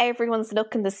just think everyone's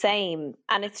looking the same.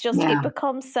 And it's just, it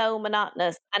becomes so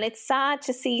monotonous. And it's sad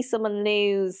to see someone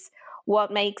lose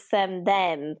what makes them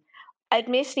them.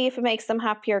 Admittedly, if it makes them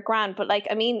happier, grand. But like,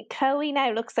 I mean, Chloe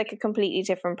now looks like a completely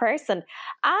different person.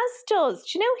 As does,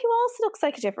 do you know who also looks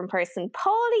like a different person?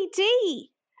 Pauly D.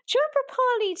 Do you remember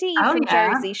Pauly D from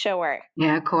Jersey Shore?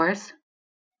 Yeah, of course.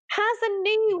 Has a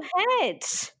new head.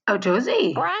 Oh, does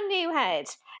he? Brand new head.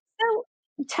 So,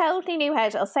 totally new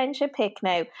head. I'll send you a pic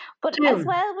now. But as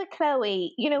well with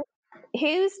Chloe, you know,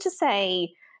 who's to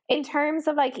say, in terms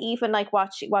of like, even like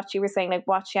what you were saying, like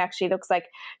what she actually looks like,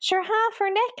 sure, half her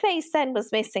necklace then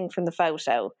was missing from the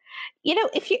photo. You know,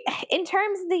 if you, in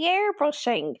terms of the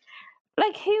airbrushing,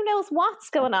 like, who knows what's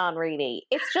going on really?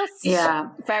 It's just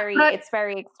it's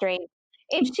very extreme.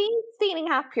 If she's feeling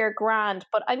happier, grand.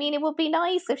 But I mean, it would be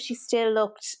nice if she still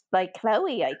looked like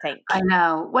Chloe, I think. I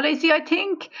know. Well, I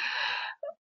think,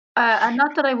 and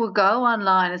not that I would go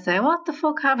online and say, what the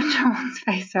fuck happened to her one's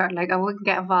face? Or like, I wouldn't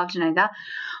get involved in any of that.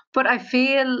 But I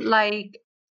feel like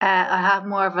I have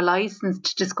more of a license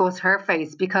to discuss her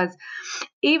face, because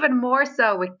even more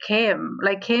so with Kim,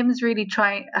 like Kim's really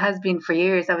has been for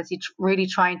years, obviously really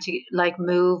trying to like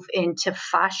move into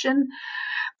fashion.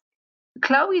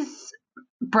 Chloe's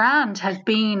brand has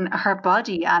been her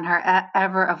body and her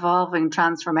ever evolving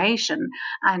transformation.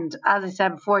 And as I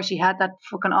said before, she had that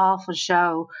fucking awful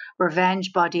show,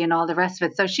 Revenge Body, and all the rest of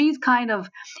it. So she's kind of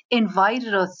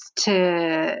invited us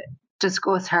to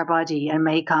discuss her body and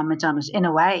make comment on it in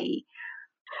a way.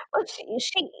 Well,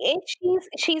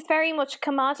 she's very much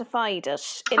commodified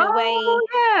it in a way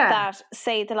that,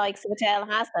 say, the likes of Adele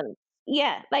hasn't.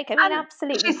 Yeah, like, I mean,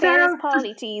 absolutely. There's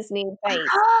Pauly D's new face.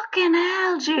 Fucking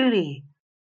hell, Julie.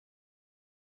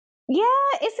 Yeah,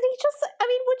 isn't he just? I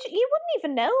mean, you wouldn't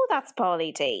even know that's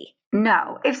Pauly D.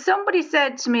 No, if somebody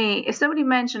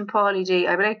mentioned Pauly D,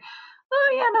 I'd be like,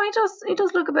 oh yeah, no, he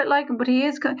does look a bit like him, but he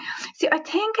is good. See, I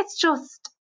think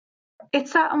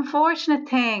it's that unfortunate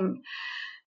thing.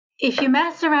 If you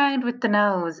mess around with the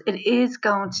nose, it is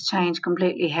going to change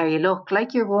completely how you look.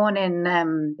 Like your one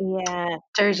in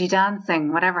Dirty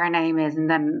Dancing, whatever her name is, and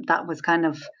then that was kind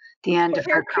of the end of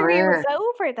her career. Was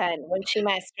over then when she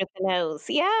messed with the nose.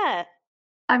 Yeah.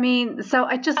 I mean, so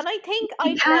I think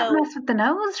you can't mess with the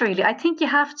nose, really. I think you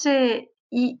have to.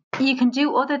 You can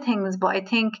do other things, but I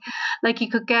think like you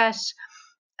could get,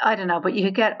 I don't know, but you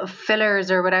could get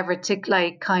fillers or whatever to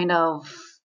like kind of.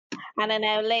 And I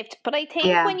know lived, but I think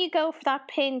when you go for that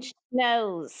pinched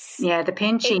nose, the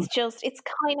pinchy, it's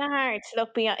kind of hard to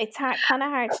look beyond. It's kind of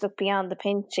hard to look beyond the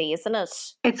pinchy, isn't it?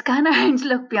 It's kind of hard to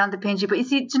look beyond the pinchy, but you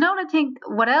see, do you know what I think?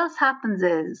 What else happens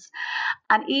is,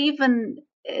 and even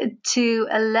to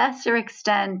a lesser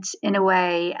extent, in a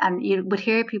way, and you would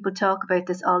hear people talk about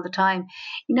this all the time.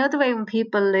 You know the way when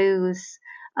people lose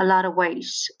a lot of weight,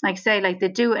 like say, like they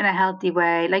do it in a healthy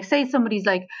way, like say somebody's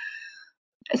like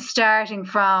starting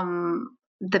from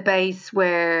the base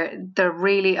where they're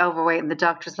really overweight and the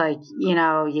doctor's like, you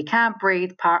know, you can't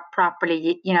breathe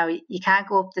properly, you know, you can't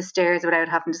go up the stairs without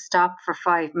having to stop for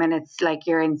 5 minutes, like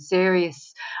you're in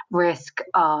serious risk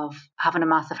of having a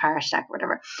massive heart attack or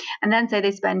whatever. And then say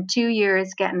they spend 2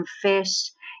 years getting fit,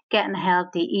 getting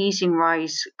healthy, eating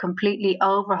right, completely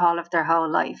overhaul of their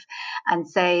whole life, and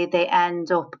say they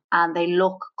end up and they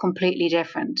look completely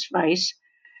different, right?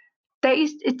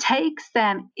 It takes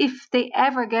them, if they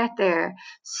ever get there,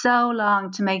 so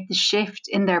long to make the shift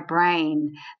in their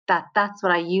brain that that's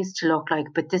what I used to look like,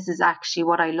 but this is actually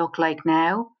what I look like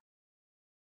now.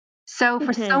 So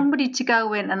for somebody to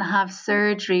go in and have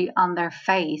surgery on their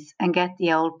face and get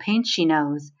the old pinchy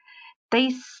nose,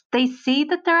 they see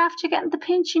that they're after getting the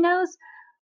pinchy nose,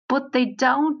 but they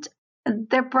don't.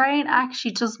 Their brain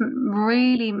actually doesn't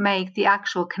really make the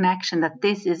actual connection that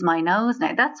this is my nose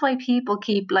now. That's why people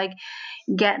keep like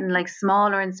getting like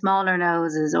smaller and smaller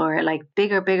noses, or like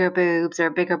bigger boobs, or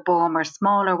bigger bum, or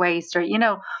smaller waist, or, you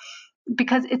know,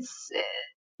 because it's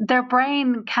their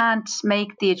brain can't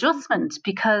make the adjustment,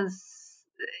 because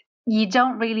you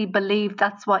don't really believe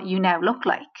that's what you now look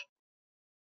like.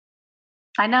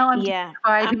 I know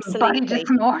I'm describing body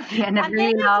dysmorphia in a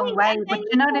really long way, but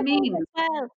you know what I mean?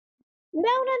 No,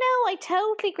 I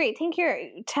totally agree. I think you're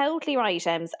totally right,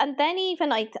 Ems. And then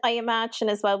even I imagine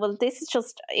as well, this is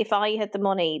just, if I had the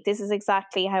money, this is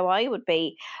exactly how I would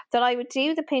be, that I would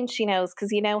do the pinchy nose,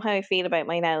 because you know how I feel about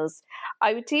my nose.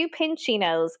 I would do pinchy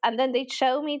nose, and then they'd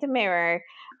show me the mirror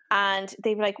and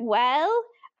they'd be like, well,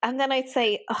 and then I'd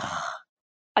say, oh,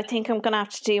 I think I'm going to have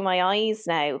to do my eyes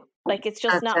now. Like, it's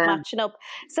just not matching up.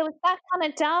 So it's that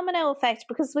kind of domino effect,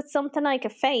 because with something like a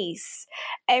face,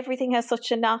 everything has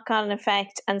such a knock-on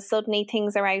effect, and suddenly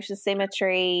things are out of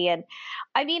symmetry. And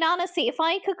I mean, honestly, if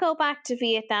I could go back to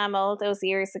Vietnam all those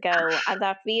years ago, and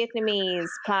that Vietnamese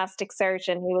plastic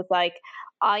surgeon who was like,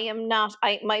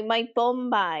 my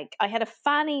bum bag, I had a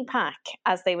fanny pack,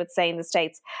 as they would say in the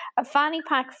States, a fanny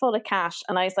pack full of cash,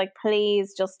 and I was like,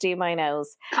 please just do my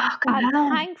nose. And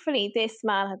thankfully this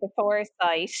man had the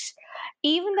foresight,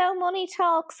 even though money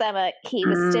talks, Emma, he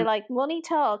was still like, money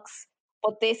talks,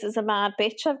 but this is a mad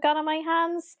bitch I've got on my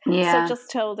hands. So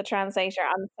just told the translator,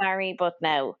 I'm sorry, but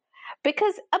no.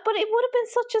 Because, but it would have been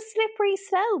such a slippery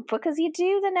slope, because you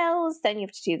do the nose, then you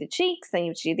have to do the cheeks, then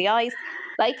you have to do the eyes.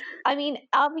 Like, I mean,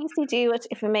 obviously do it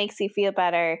if it makes you feel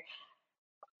better.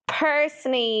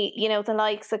 Personally, you know, the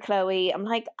likes of Chloe, I'm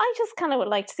like, I just kind of would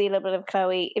like to see a little bit of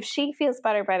Chloe. If she feels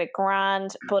better about it,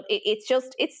 grand. But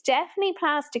it's definitely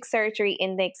plastic surgery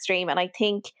in the extreme. And I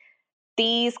think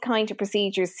these kind of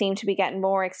procedures seem to be getting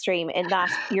more extreme in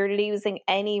that you're losing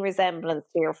any resemblance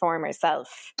to your former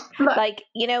self. Like,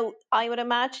 you know, I would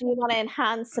imagine you want to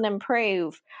enhance and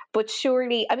improve, but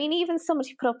surely, I mean, even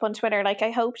somebody put up on Twitter, like,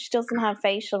 I hope she doesn't have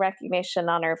facial recognition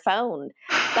on her phone.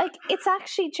 Like, it's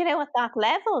actually, do you know, at that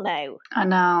level now. I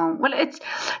know. Well, it's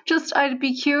just, I'd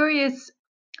be curious.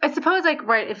 I suppose, like,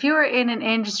 right, if you were in an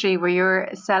industry where you're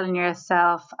selling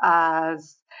yourself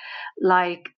as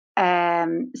like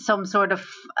some sort of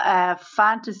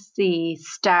fantasy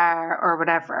star or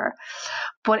whatever,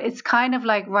 but it's kind of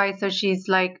like, right, so she's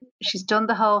done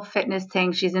the whole fitness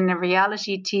thing, she's in a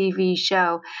reality TV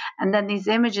show, and then these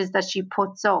images that she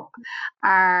puts up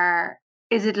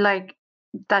is it like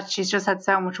that she's just had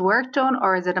so much work done,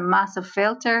 or is it a massive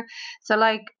filter? So,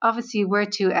 like, obviously we're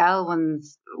two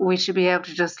L1s, we should be able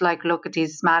to just like look at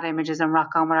these mad images and rock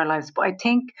on with our lives, but I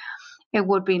think it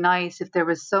would be nice if there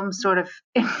was some sort of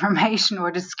information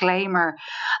or disclaimer,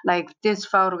 like, this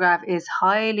photograph is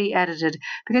highly edited,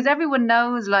 because everyone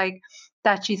knows, like,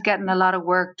 that she's getting a lot of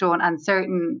work done, and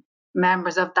certain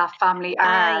members of that family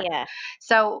are. Yeah.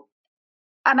 So,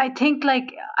 and I think,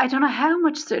 like, I don't know how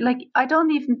much, like, I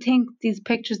don't even think these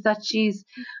pictures that she's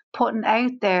putting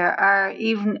out there are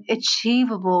even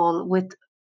achievable with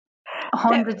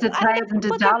hundreds of thousands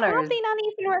of dollars. They're probably not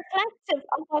even reflective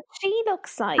of what she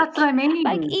looks like. That's what I mean.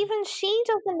 Like, even she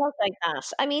doesn't look like that.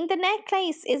 I mean, the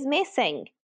necklace is missing.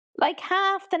 Like,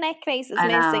 half the necklace is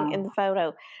missing in the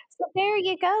photo. So there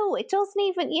you go. It doesn't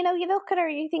even, you know, you look at her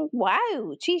and you think,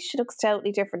 wow, geez, she looks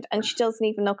totally different. And she doesn't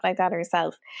even look like that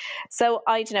herself. So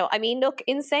I don't know. I mean, look,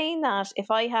 in saying that,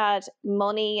 if I had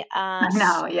money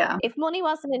if money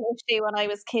wasn't an issue when I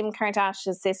was Kim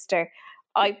Kardashian's sister,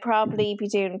 I'd probably be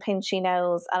doing pinchy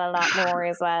nose and a lot more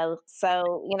as well.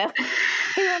 So, you know,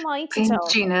 who am I to tell?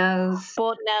 Pinchy nose.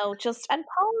 But no, and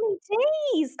Pauly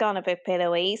D's gone a bit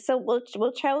pillowy. So we'll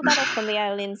throw that up on the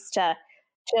old Insta.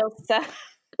 Just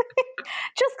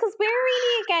because we're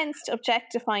really against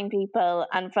objectifying people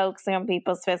and focusing on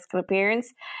people's physical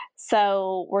appearance.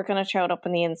 So we're going to throw it up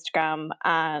on the Instagram,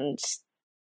 and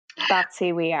that's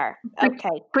who we are.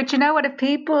 Okay. But you know what? If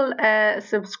people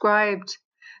subscribed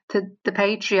to the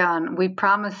Patreon, we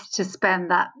promised to spend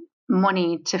that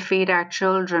money to feed our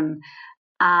children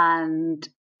and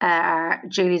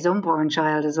Julie's unborn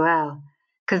child as well,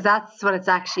 because that's what it's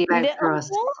actually about for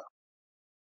us.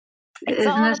 It's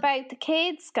all about the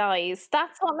kids, guys.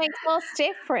 That's what makes us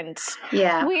different.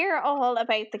 Yeah, we're all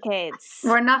about the kids.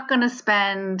 We're not going to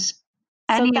spend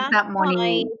any of that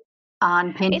money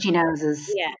on pinchy noses.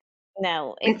 Yeah.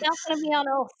 No, it's not going to be on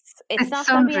us. It's not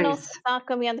going to be on us. It's not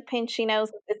going to be on the pinchy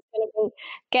nose. It's going to be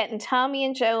getting Tommy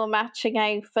and Joe a matching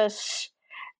outfit.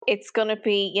 It's going to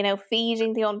be, you know,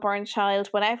 feeding the unborn child,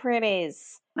 whatever it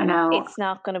is. I know. It's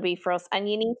not going to be for us. And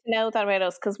you need to know that about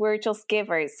us, because we're just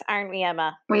givers, aren't we,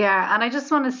 Emma? We are. And I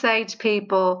just want to say to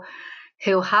people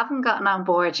who haven't gotten on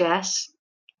board yet,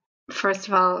 first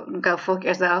of all, go fuck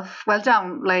yourself. Well,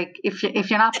 don't. Like, if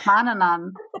you're not planning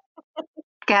on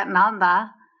getting on that,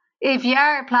 if you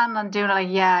are planning on doing it, like,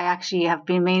 yeah, I actually have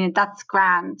been meaning, that's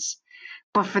grand.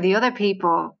 But for the other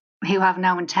people who have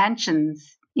no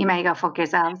intentions, you may go fuck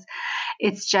yourselves.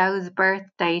 It's Joe's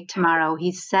birthday tomorrow.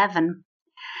 He's 7.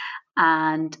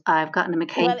 And I've gotten him a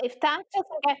cake. Well, if that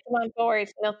doesn't get them on board,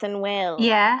 nothing will.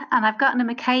 Yeah, and I've gotten him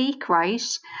a cake, right?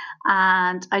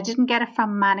 And I didn't get it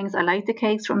from Manning's. I like the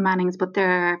cakes from Manning's, but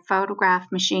their photograph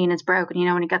machine is broken. You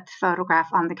know, when you get the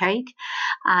photograph on the cake.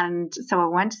 And so I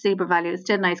went to Super Value. It's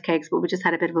still nice cakes, but we just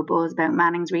had a bit of a buzz about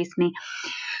Manning's recently.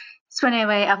 So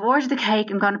anyway, I've ordered the cake.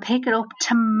 I'm going to pick it up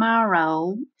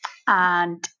tomorrow.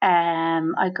 And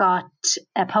I got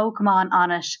a Pokemon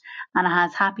on it, and it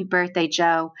has Happy Birthday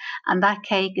Joe, and that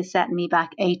cake is setting me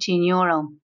back €18.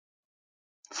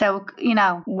 So, you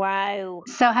know. Wow.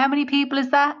 So how many people is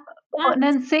that? Putting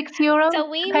in €6? So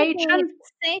we Patreon?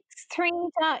 need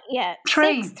 $6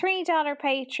 $3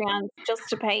 Patreon just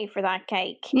to pay for that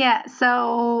cake. Yeah,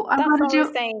 so I'm going to do.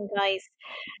 We're saying, guys.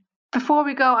 Before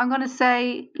we go, I'm going to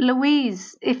say,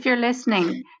 Louise, if you're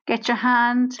listening, get your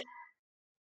hand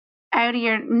out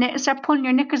of start pulling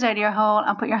your knickers out of your hole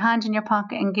and put your hand in your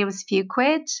pocket and give us a few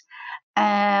quid.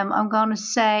 I'm going to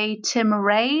say to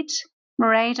Mairead,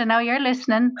 I know you're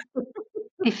listening.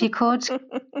 If you could,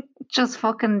 just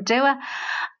fucking do it.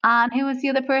 And who was the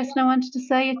other person I wanted to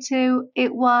say it to?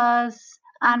 It was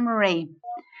Anne-Marie.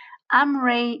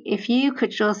 Anne-Marie, if you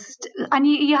could just, and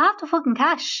you have to fucking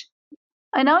cash.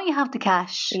 I know you have to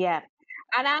cash. Yeah.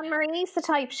 And Anne-Marie's the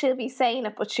type, she'll be saying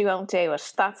it, but she won't do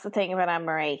it. That's the thing about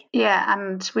Anne-Marie. Yeah,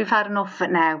 and we've had enough of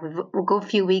it now. We'll go a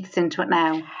few weeks into it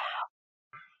now.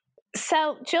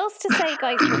 So just to say,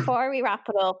 guys, before we wrap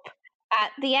it up,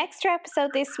 The extra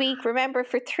episode this week, remember,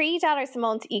 for $3 a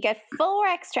month, you get 4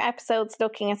 extra episodes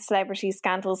looking at celebrity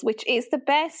scandals, which is the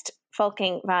best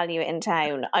fucking value in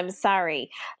town. I'm sorry.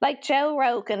 Like Joe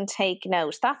Rogan, take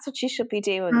note. That's what you should be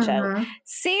doing, Joe.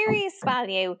 Serious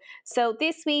value. So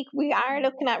this week we are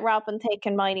looking at Robin Thicke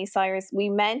and Miley Cyrus. We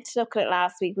meant to look at it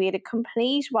last week. We had a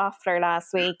complete waffler last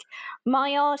week.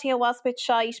 My audio was a bit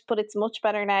shite, but it's much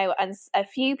better now. And a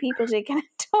few people did get in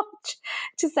touch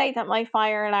to say that my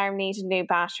fire alarm needed new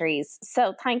batteries.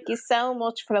 So thank you so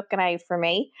much for looking out for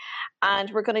me.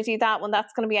 And we're going to do that one.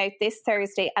 That's going to be out this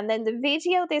Thursday. And then the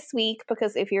video this week,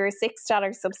 because if you're a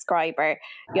 $6 subscriber,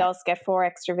 you also get 4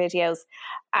 extra videos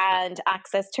and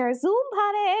access to our Zoom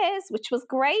parties, which was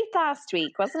great last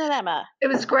week, wasn't it, Emma? It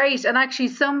was great. And actually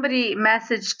somebody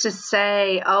messaged to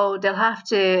say, oh, they'll have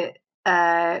to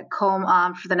come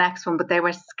on for the next one, but they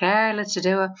were scared to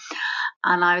do it.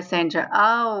 And I was saying to her,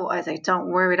 I was like, don't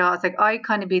worry at all. I was like, I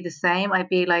kind of be the same. I'd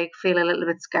be like, feel a little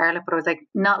bit scarlet, but I was like,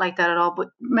 not like that at all. But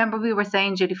remember we were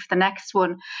saying, Judy, for the next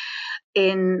one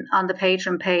on the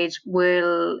Patreon page,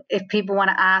 if people want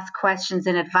to ask questions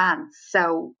in advance.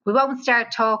 So we won't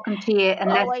start talking to you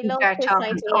unless you start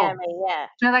talking to us. Yeah.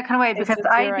 You know, that kind of way, because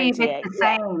I'd be a bit the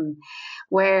same,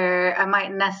 where I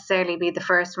mightn't necessarily be the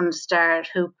first one to start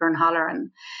hooping and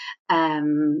hollering.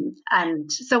 And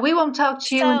so we won't talk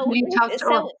to you until you talk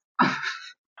to us.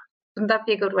 Wouldn't that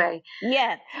be a good way?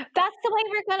 Yeah, that's the way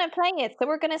we're going to play it. So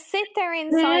we're going to sit there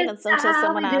in silence until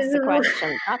someone asks a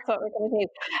question. That's what we're going to do.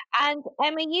 And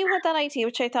Emma, you had that idea,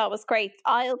 which I thought was great.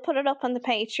 I'll put it up on the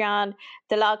Patreon,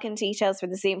 the login details for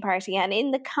the Zoom party. And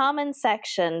in the comments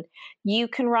section, you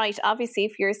can write, obviously,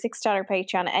 if you're a $6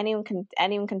 Patreon,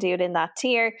 anyone can do it in that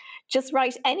tier. Just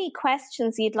write any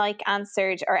questions you'd like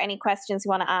answered or any questions you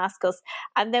want to ask us.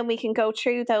 And then we can go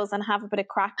through those and have a bit of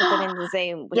crack with it in the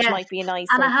Zoom, which might be a nice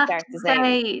way to start the Zoom.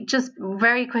 Say, just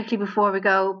very quickly before we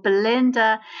go,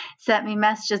 Belinda sent me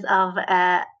messages of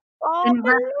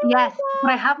yes,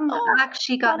 but I haven't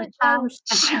actually got a chance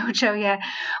to show Joe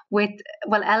with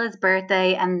Ella's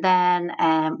birthday and then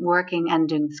working and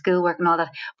doing schoolwork and all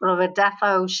that. But I would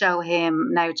defo show him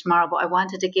now tomorrow. But I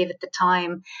wanted to give it the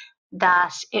time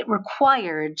that it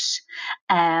required.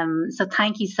 So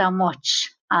thank you so much,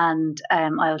 and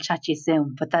I'll chat to you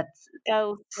soon. But that's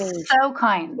so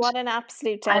kind. What an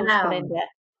absolute dote, Belinda.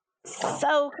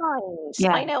 So kind.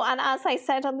 Yeah. I know. And as I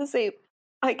said on the Zoom,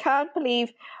 I can't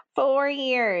believe 4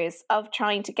 years of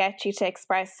trying to get you to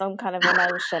express some kind of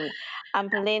emotion, and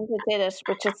Belinda did it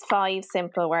with just 5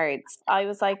 simple words. I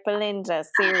was like, Belinda,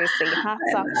 seriously,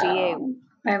 hats off to you.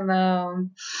 I know.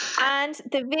 And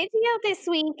the video this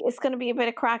week is going to be a bit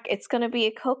of crack. It's going to be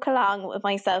a cook along with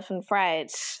myself and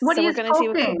Fred. What are you going to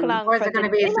do? A cook along, or is it going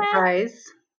to be a surprise?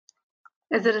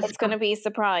 It's going to be a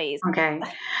surprise. Okay.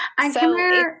 And so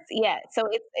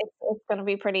it's going to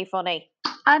be pretty funny.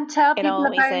 And tell up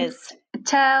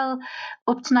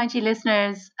to 90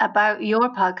 listeners about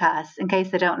your podcast in case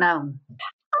they don't know.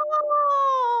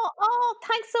 Oh,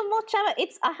 thanks so much, Emma.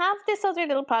 I have this other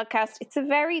little podcast. It's a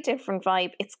very different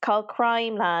vibe. It's called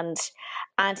Crime Land,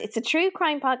 and it's a true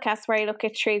crime podcast where I look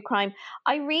at true crime.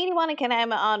 I really want to get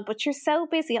Emma on, but you're so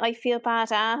busy. I feel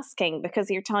bad asking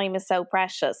because your time is so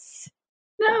precious.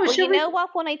 No, but know what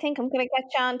one I think I'm going to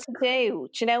get John to do?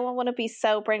 Do you know what one would be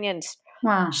so brilliant?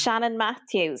 Wow. Shannon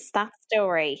Matthews, that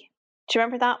story. Do you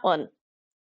remember that one?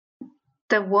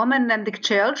 The woman and the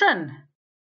children.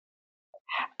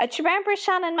 Do you remember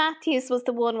Shannon Matthews was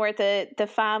the one where the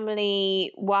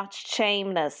family watched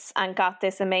Shameless and got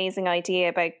this amazing idea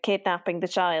about kidnapping the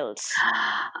child?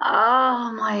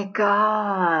 Oh my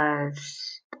God.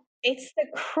 It's the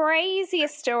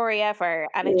craziest story ever,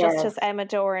 and it just has Emma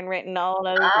Doran written all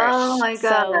over it. Oh my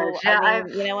God. So, I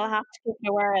mean, I'll have to give it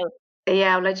a whirl.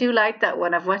 Yeah, well, I do like that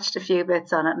one. I've watched a few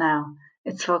bits on it now.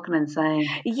 It's fucking insane.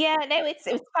 Yeah, no, it's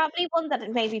probably one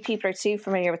that maybe people are too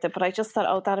familiar with it, but I just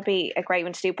thought, that'd be a great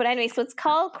one to do. But anyway, so it's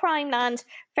called Crime Land.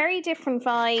 Very different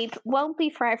vibe. Won't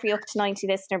be for every up to 90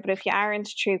 listener, but if you are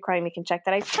into true crime, you can check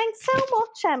that out. Thanks so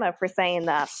much, Emma, for saying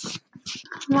that.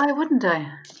 Why wouldn't I?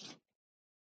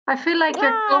 I feel like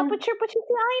you're but you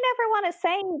see, I never want to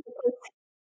say because...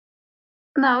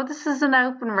 No, this is an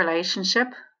open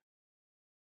relationship.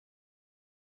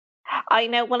 I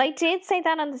know. Well, I did say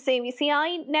that on the Zoom. You see,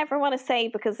 I never want to say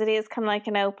because it is kind of like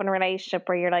an open relationship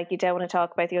where you're like, you don't want to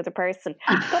talk about the other person.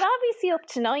 But obviously up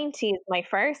to 90 is my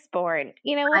firstborn.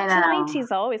 You know, up to 90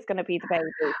 is always going to be the baby.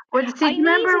 Well, I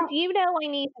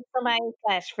needed some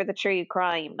outlet for the true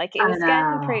crime. Like it was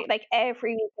getting pretty, like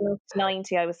every week up to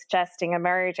 90 I was suggesting a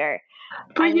murder.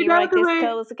 But and you were like, this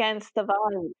goes against the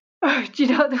vibe. Do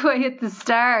you know the way at the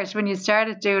start when you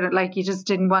started doing it, like you just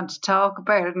didn't want to talk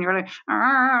about it, and you were like,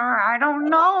 I don't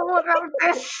know about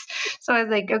this. So I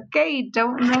was like, okay,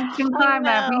 don't mention crime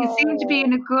now. But you seem to be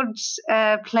in a good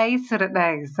place with it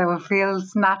now, so it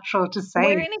feels natural to say.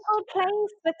 We're in a good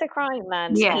place with the Crime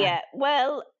Land. Yeah.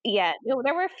 Well, yeah. No,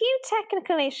 there were a few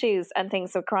technical issues and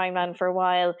things with Crime Land for a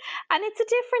while, and it's a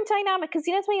different dynamic because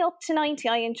to me, Up to 90,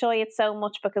 I enjoy it so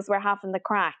much because we're having the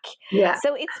crack. Yeah.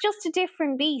 So it's just a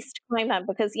different beast, Crime Land,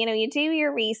 because you do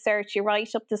your research, you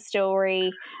write up the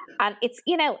story, and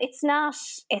it's not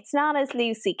as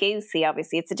loosey goosey.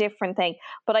 Obviously, it's a different thing,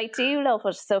 but I do love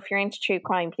it. So if you're into true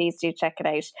crime, please do check it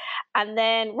out. And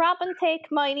then Robin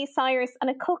Thicke, Miley Cyrus, and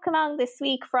a cook along this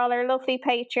week for all our lovely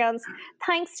Patreons.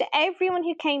 Thanks to everyone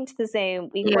who came to the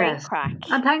Zoom. We great crack.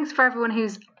 And thanks for everyone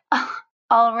who's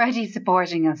already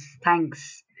supporting us.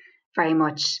 Thanks very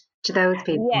much to those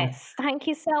people. Yes, thank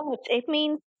you so much. It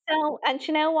means so. And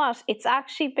you know what? It's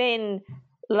actually been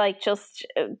like just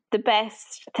the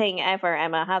best thing ever,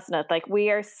 Emma, hasn't it? Like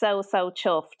we are so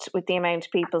chuffed with the amount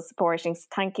of people supporting. So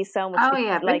thank you so much. Oh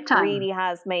yeah, big time. Really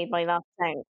has made my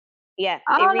lockdown. Yeah,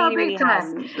 it really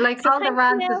has. Like so all the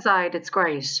rants aside, it's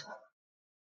great.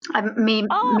 Me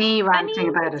ranting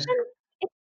about it.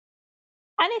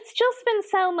 And it's just been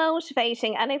so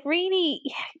motivating, and it really,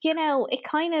 it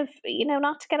kind of,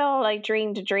 not to get all like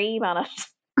dream to dream on it,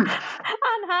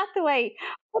 Anne Hathaway,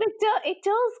 but it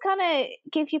does kind of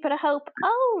give you a bit of hope.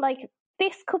 Oh, like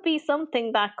this could be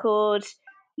something that could,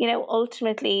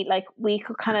 ultimately, like we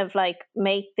could kind of like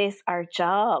make this our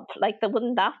job. Like,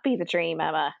 wouldn't that be the dream,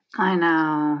 Emma? I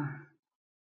know.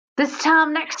 This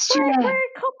time next year. We're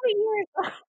a couple of years.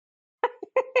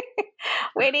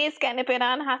 It is getting a bit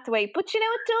Anne Hathaway, but it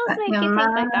does make you think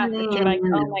like that. That you're like,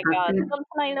 oh my God,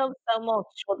 something I love so much,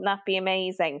 wouldn't that be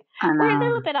amazing? We're a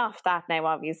little bit off that now,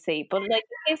 obviously, but like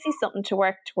it gives you something to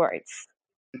work towards.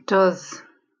 It does.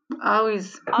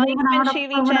 Always. I've been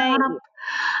Julie J.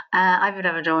 I've been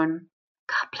Emma Dorn.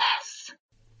 God bless.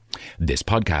 This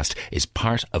podcast is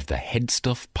part of the Head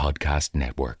Stuff Podcast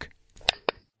Network.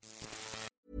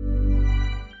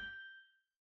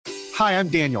 Hi, I'm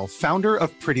Daniel, founder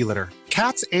of Pretty Litter.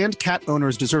 Cats and cat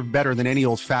owners deserve better than any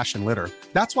old-fashioned litter.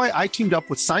 That's why I teamed up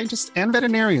with scientists and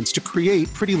veterinarians to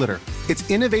create Pretty Litter. Its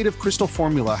innovative crystal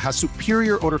formula has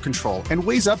superior odor control and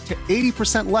weighs up to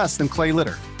 80% less than clay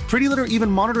litter. Pretty Litter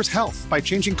even monitors health by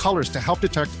changing colors to help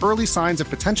detect early signs of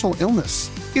potential illness.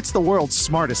 It's the world's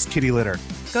smartest kitty litter.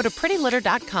 Go to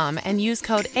prettylitter.com and use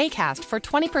code ACAST for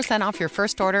 20% off your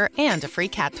first order and a free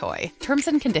cat toy. Terms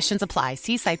and conditions apply.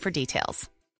 See site for details.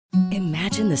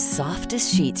 Imagine the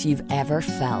softest sheets you've ever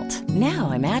felt.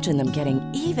 Now imagine them getting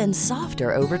even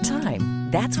softer over time.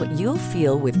 That's what you'll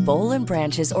feel with Boll &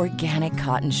 Branch's organic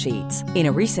cotton sheets. In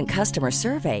a recent customer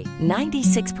survey,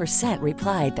 96%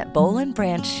 replied that Boll &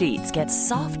 Branch sheets get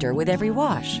softer with every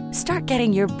wash. Start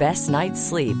getting your best night's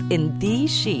sleep in these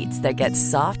sheets that get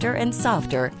softer and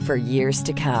softer for years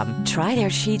to come. Try their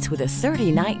sheets with a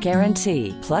 30-night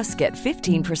guarantee. Plus, get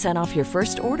 15% off your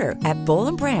first order at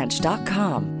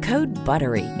bollandbranch.com. Code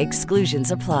BUTTERY. Exclusions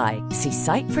apply. See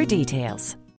site for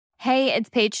details. Hey, it's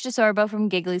Paige DeSorbo from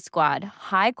Giggly Squad.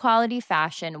 High quality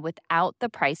fashion without the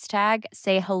price tag.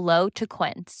 Say hello to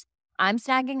Quince. I'm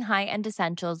snagging high-end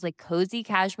essentials like cozy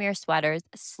cashmere sweaters,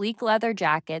 sleek leather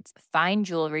jackets, fine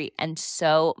jewelry, and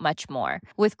so much more.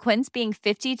 With Quince being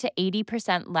 50 to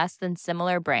 80% less than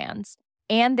similar brands.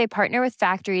 And they partner with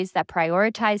factories that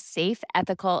prioritize safe,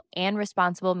 ethical, and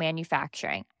responsible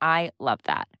manufacturing. I love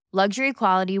that. Luxury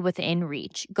quality within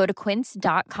reach. Go to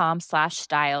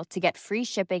quince.com/style to get free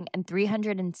shipping and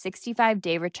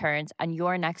 365-day returns on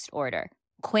your next order.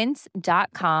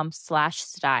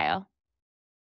 Quince.com/style.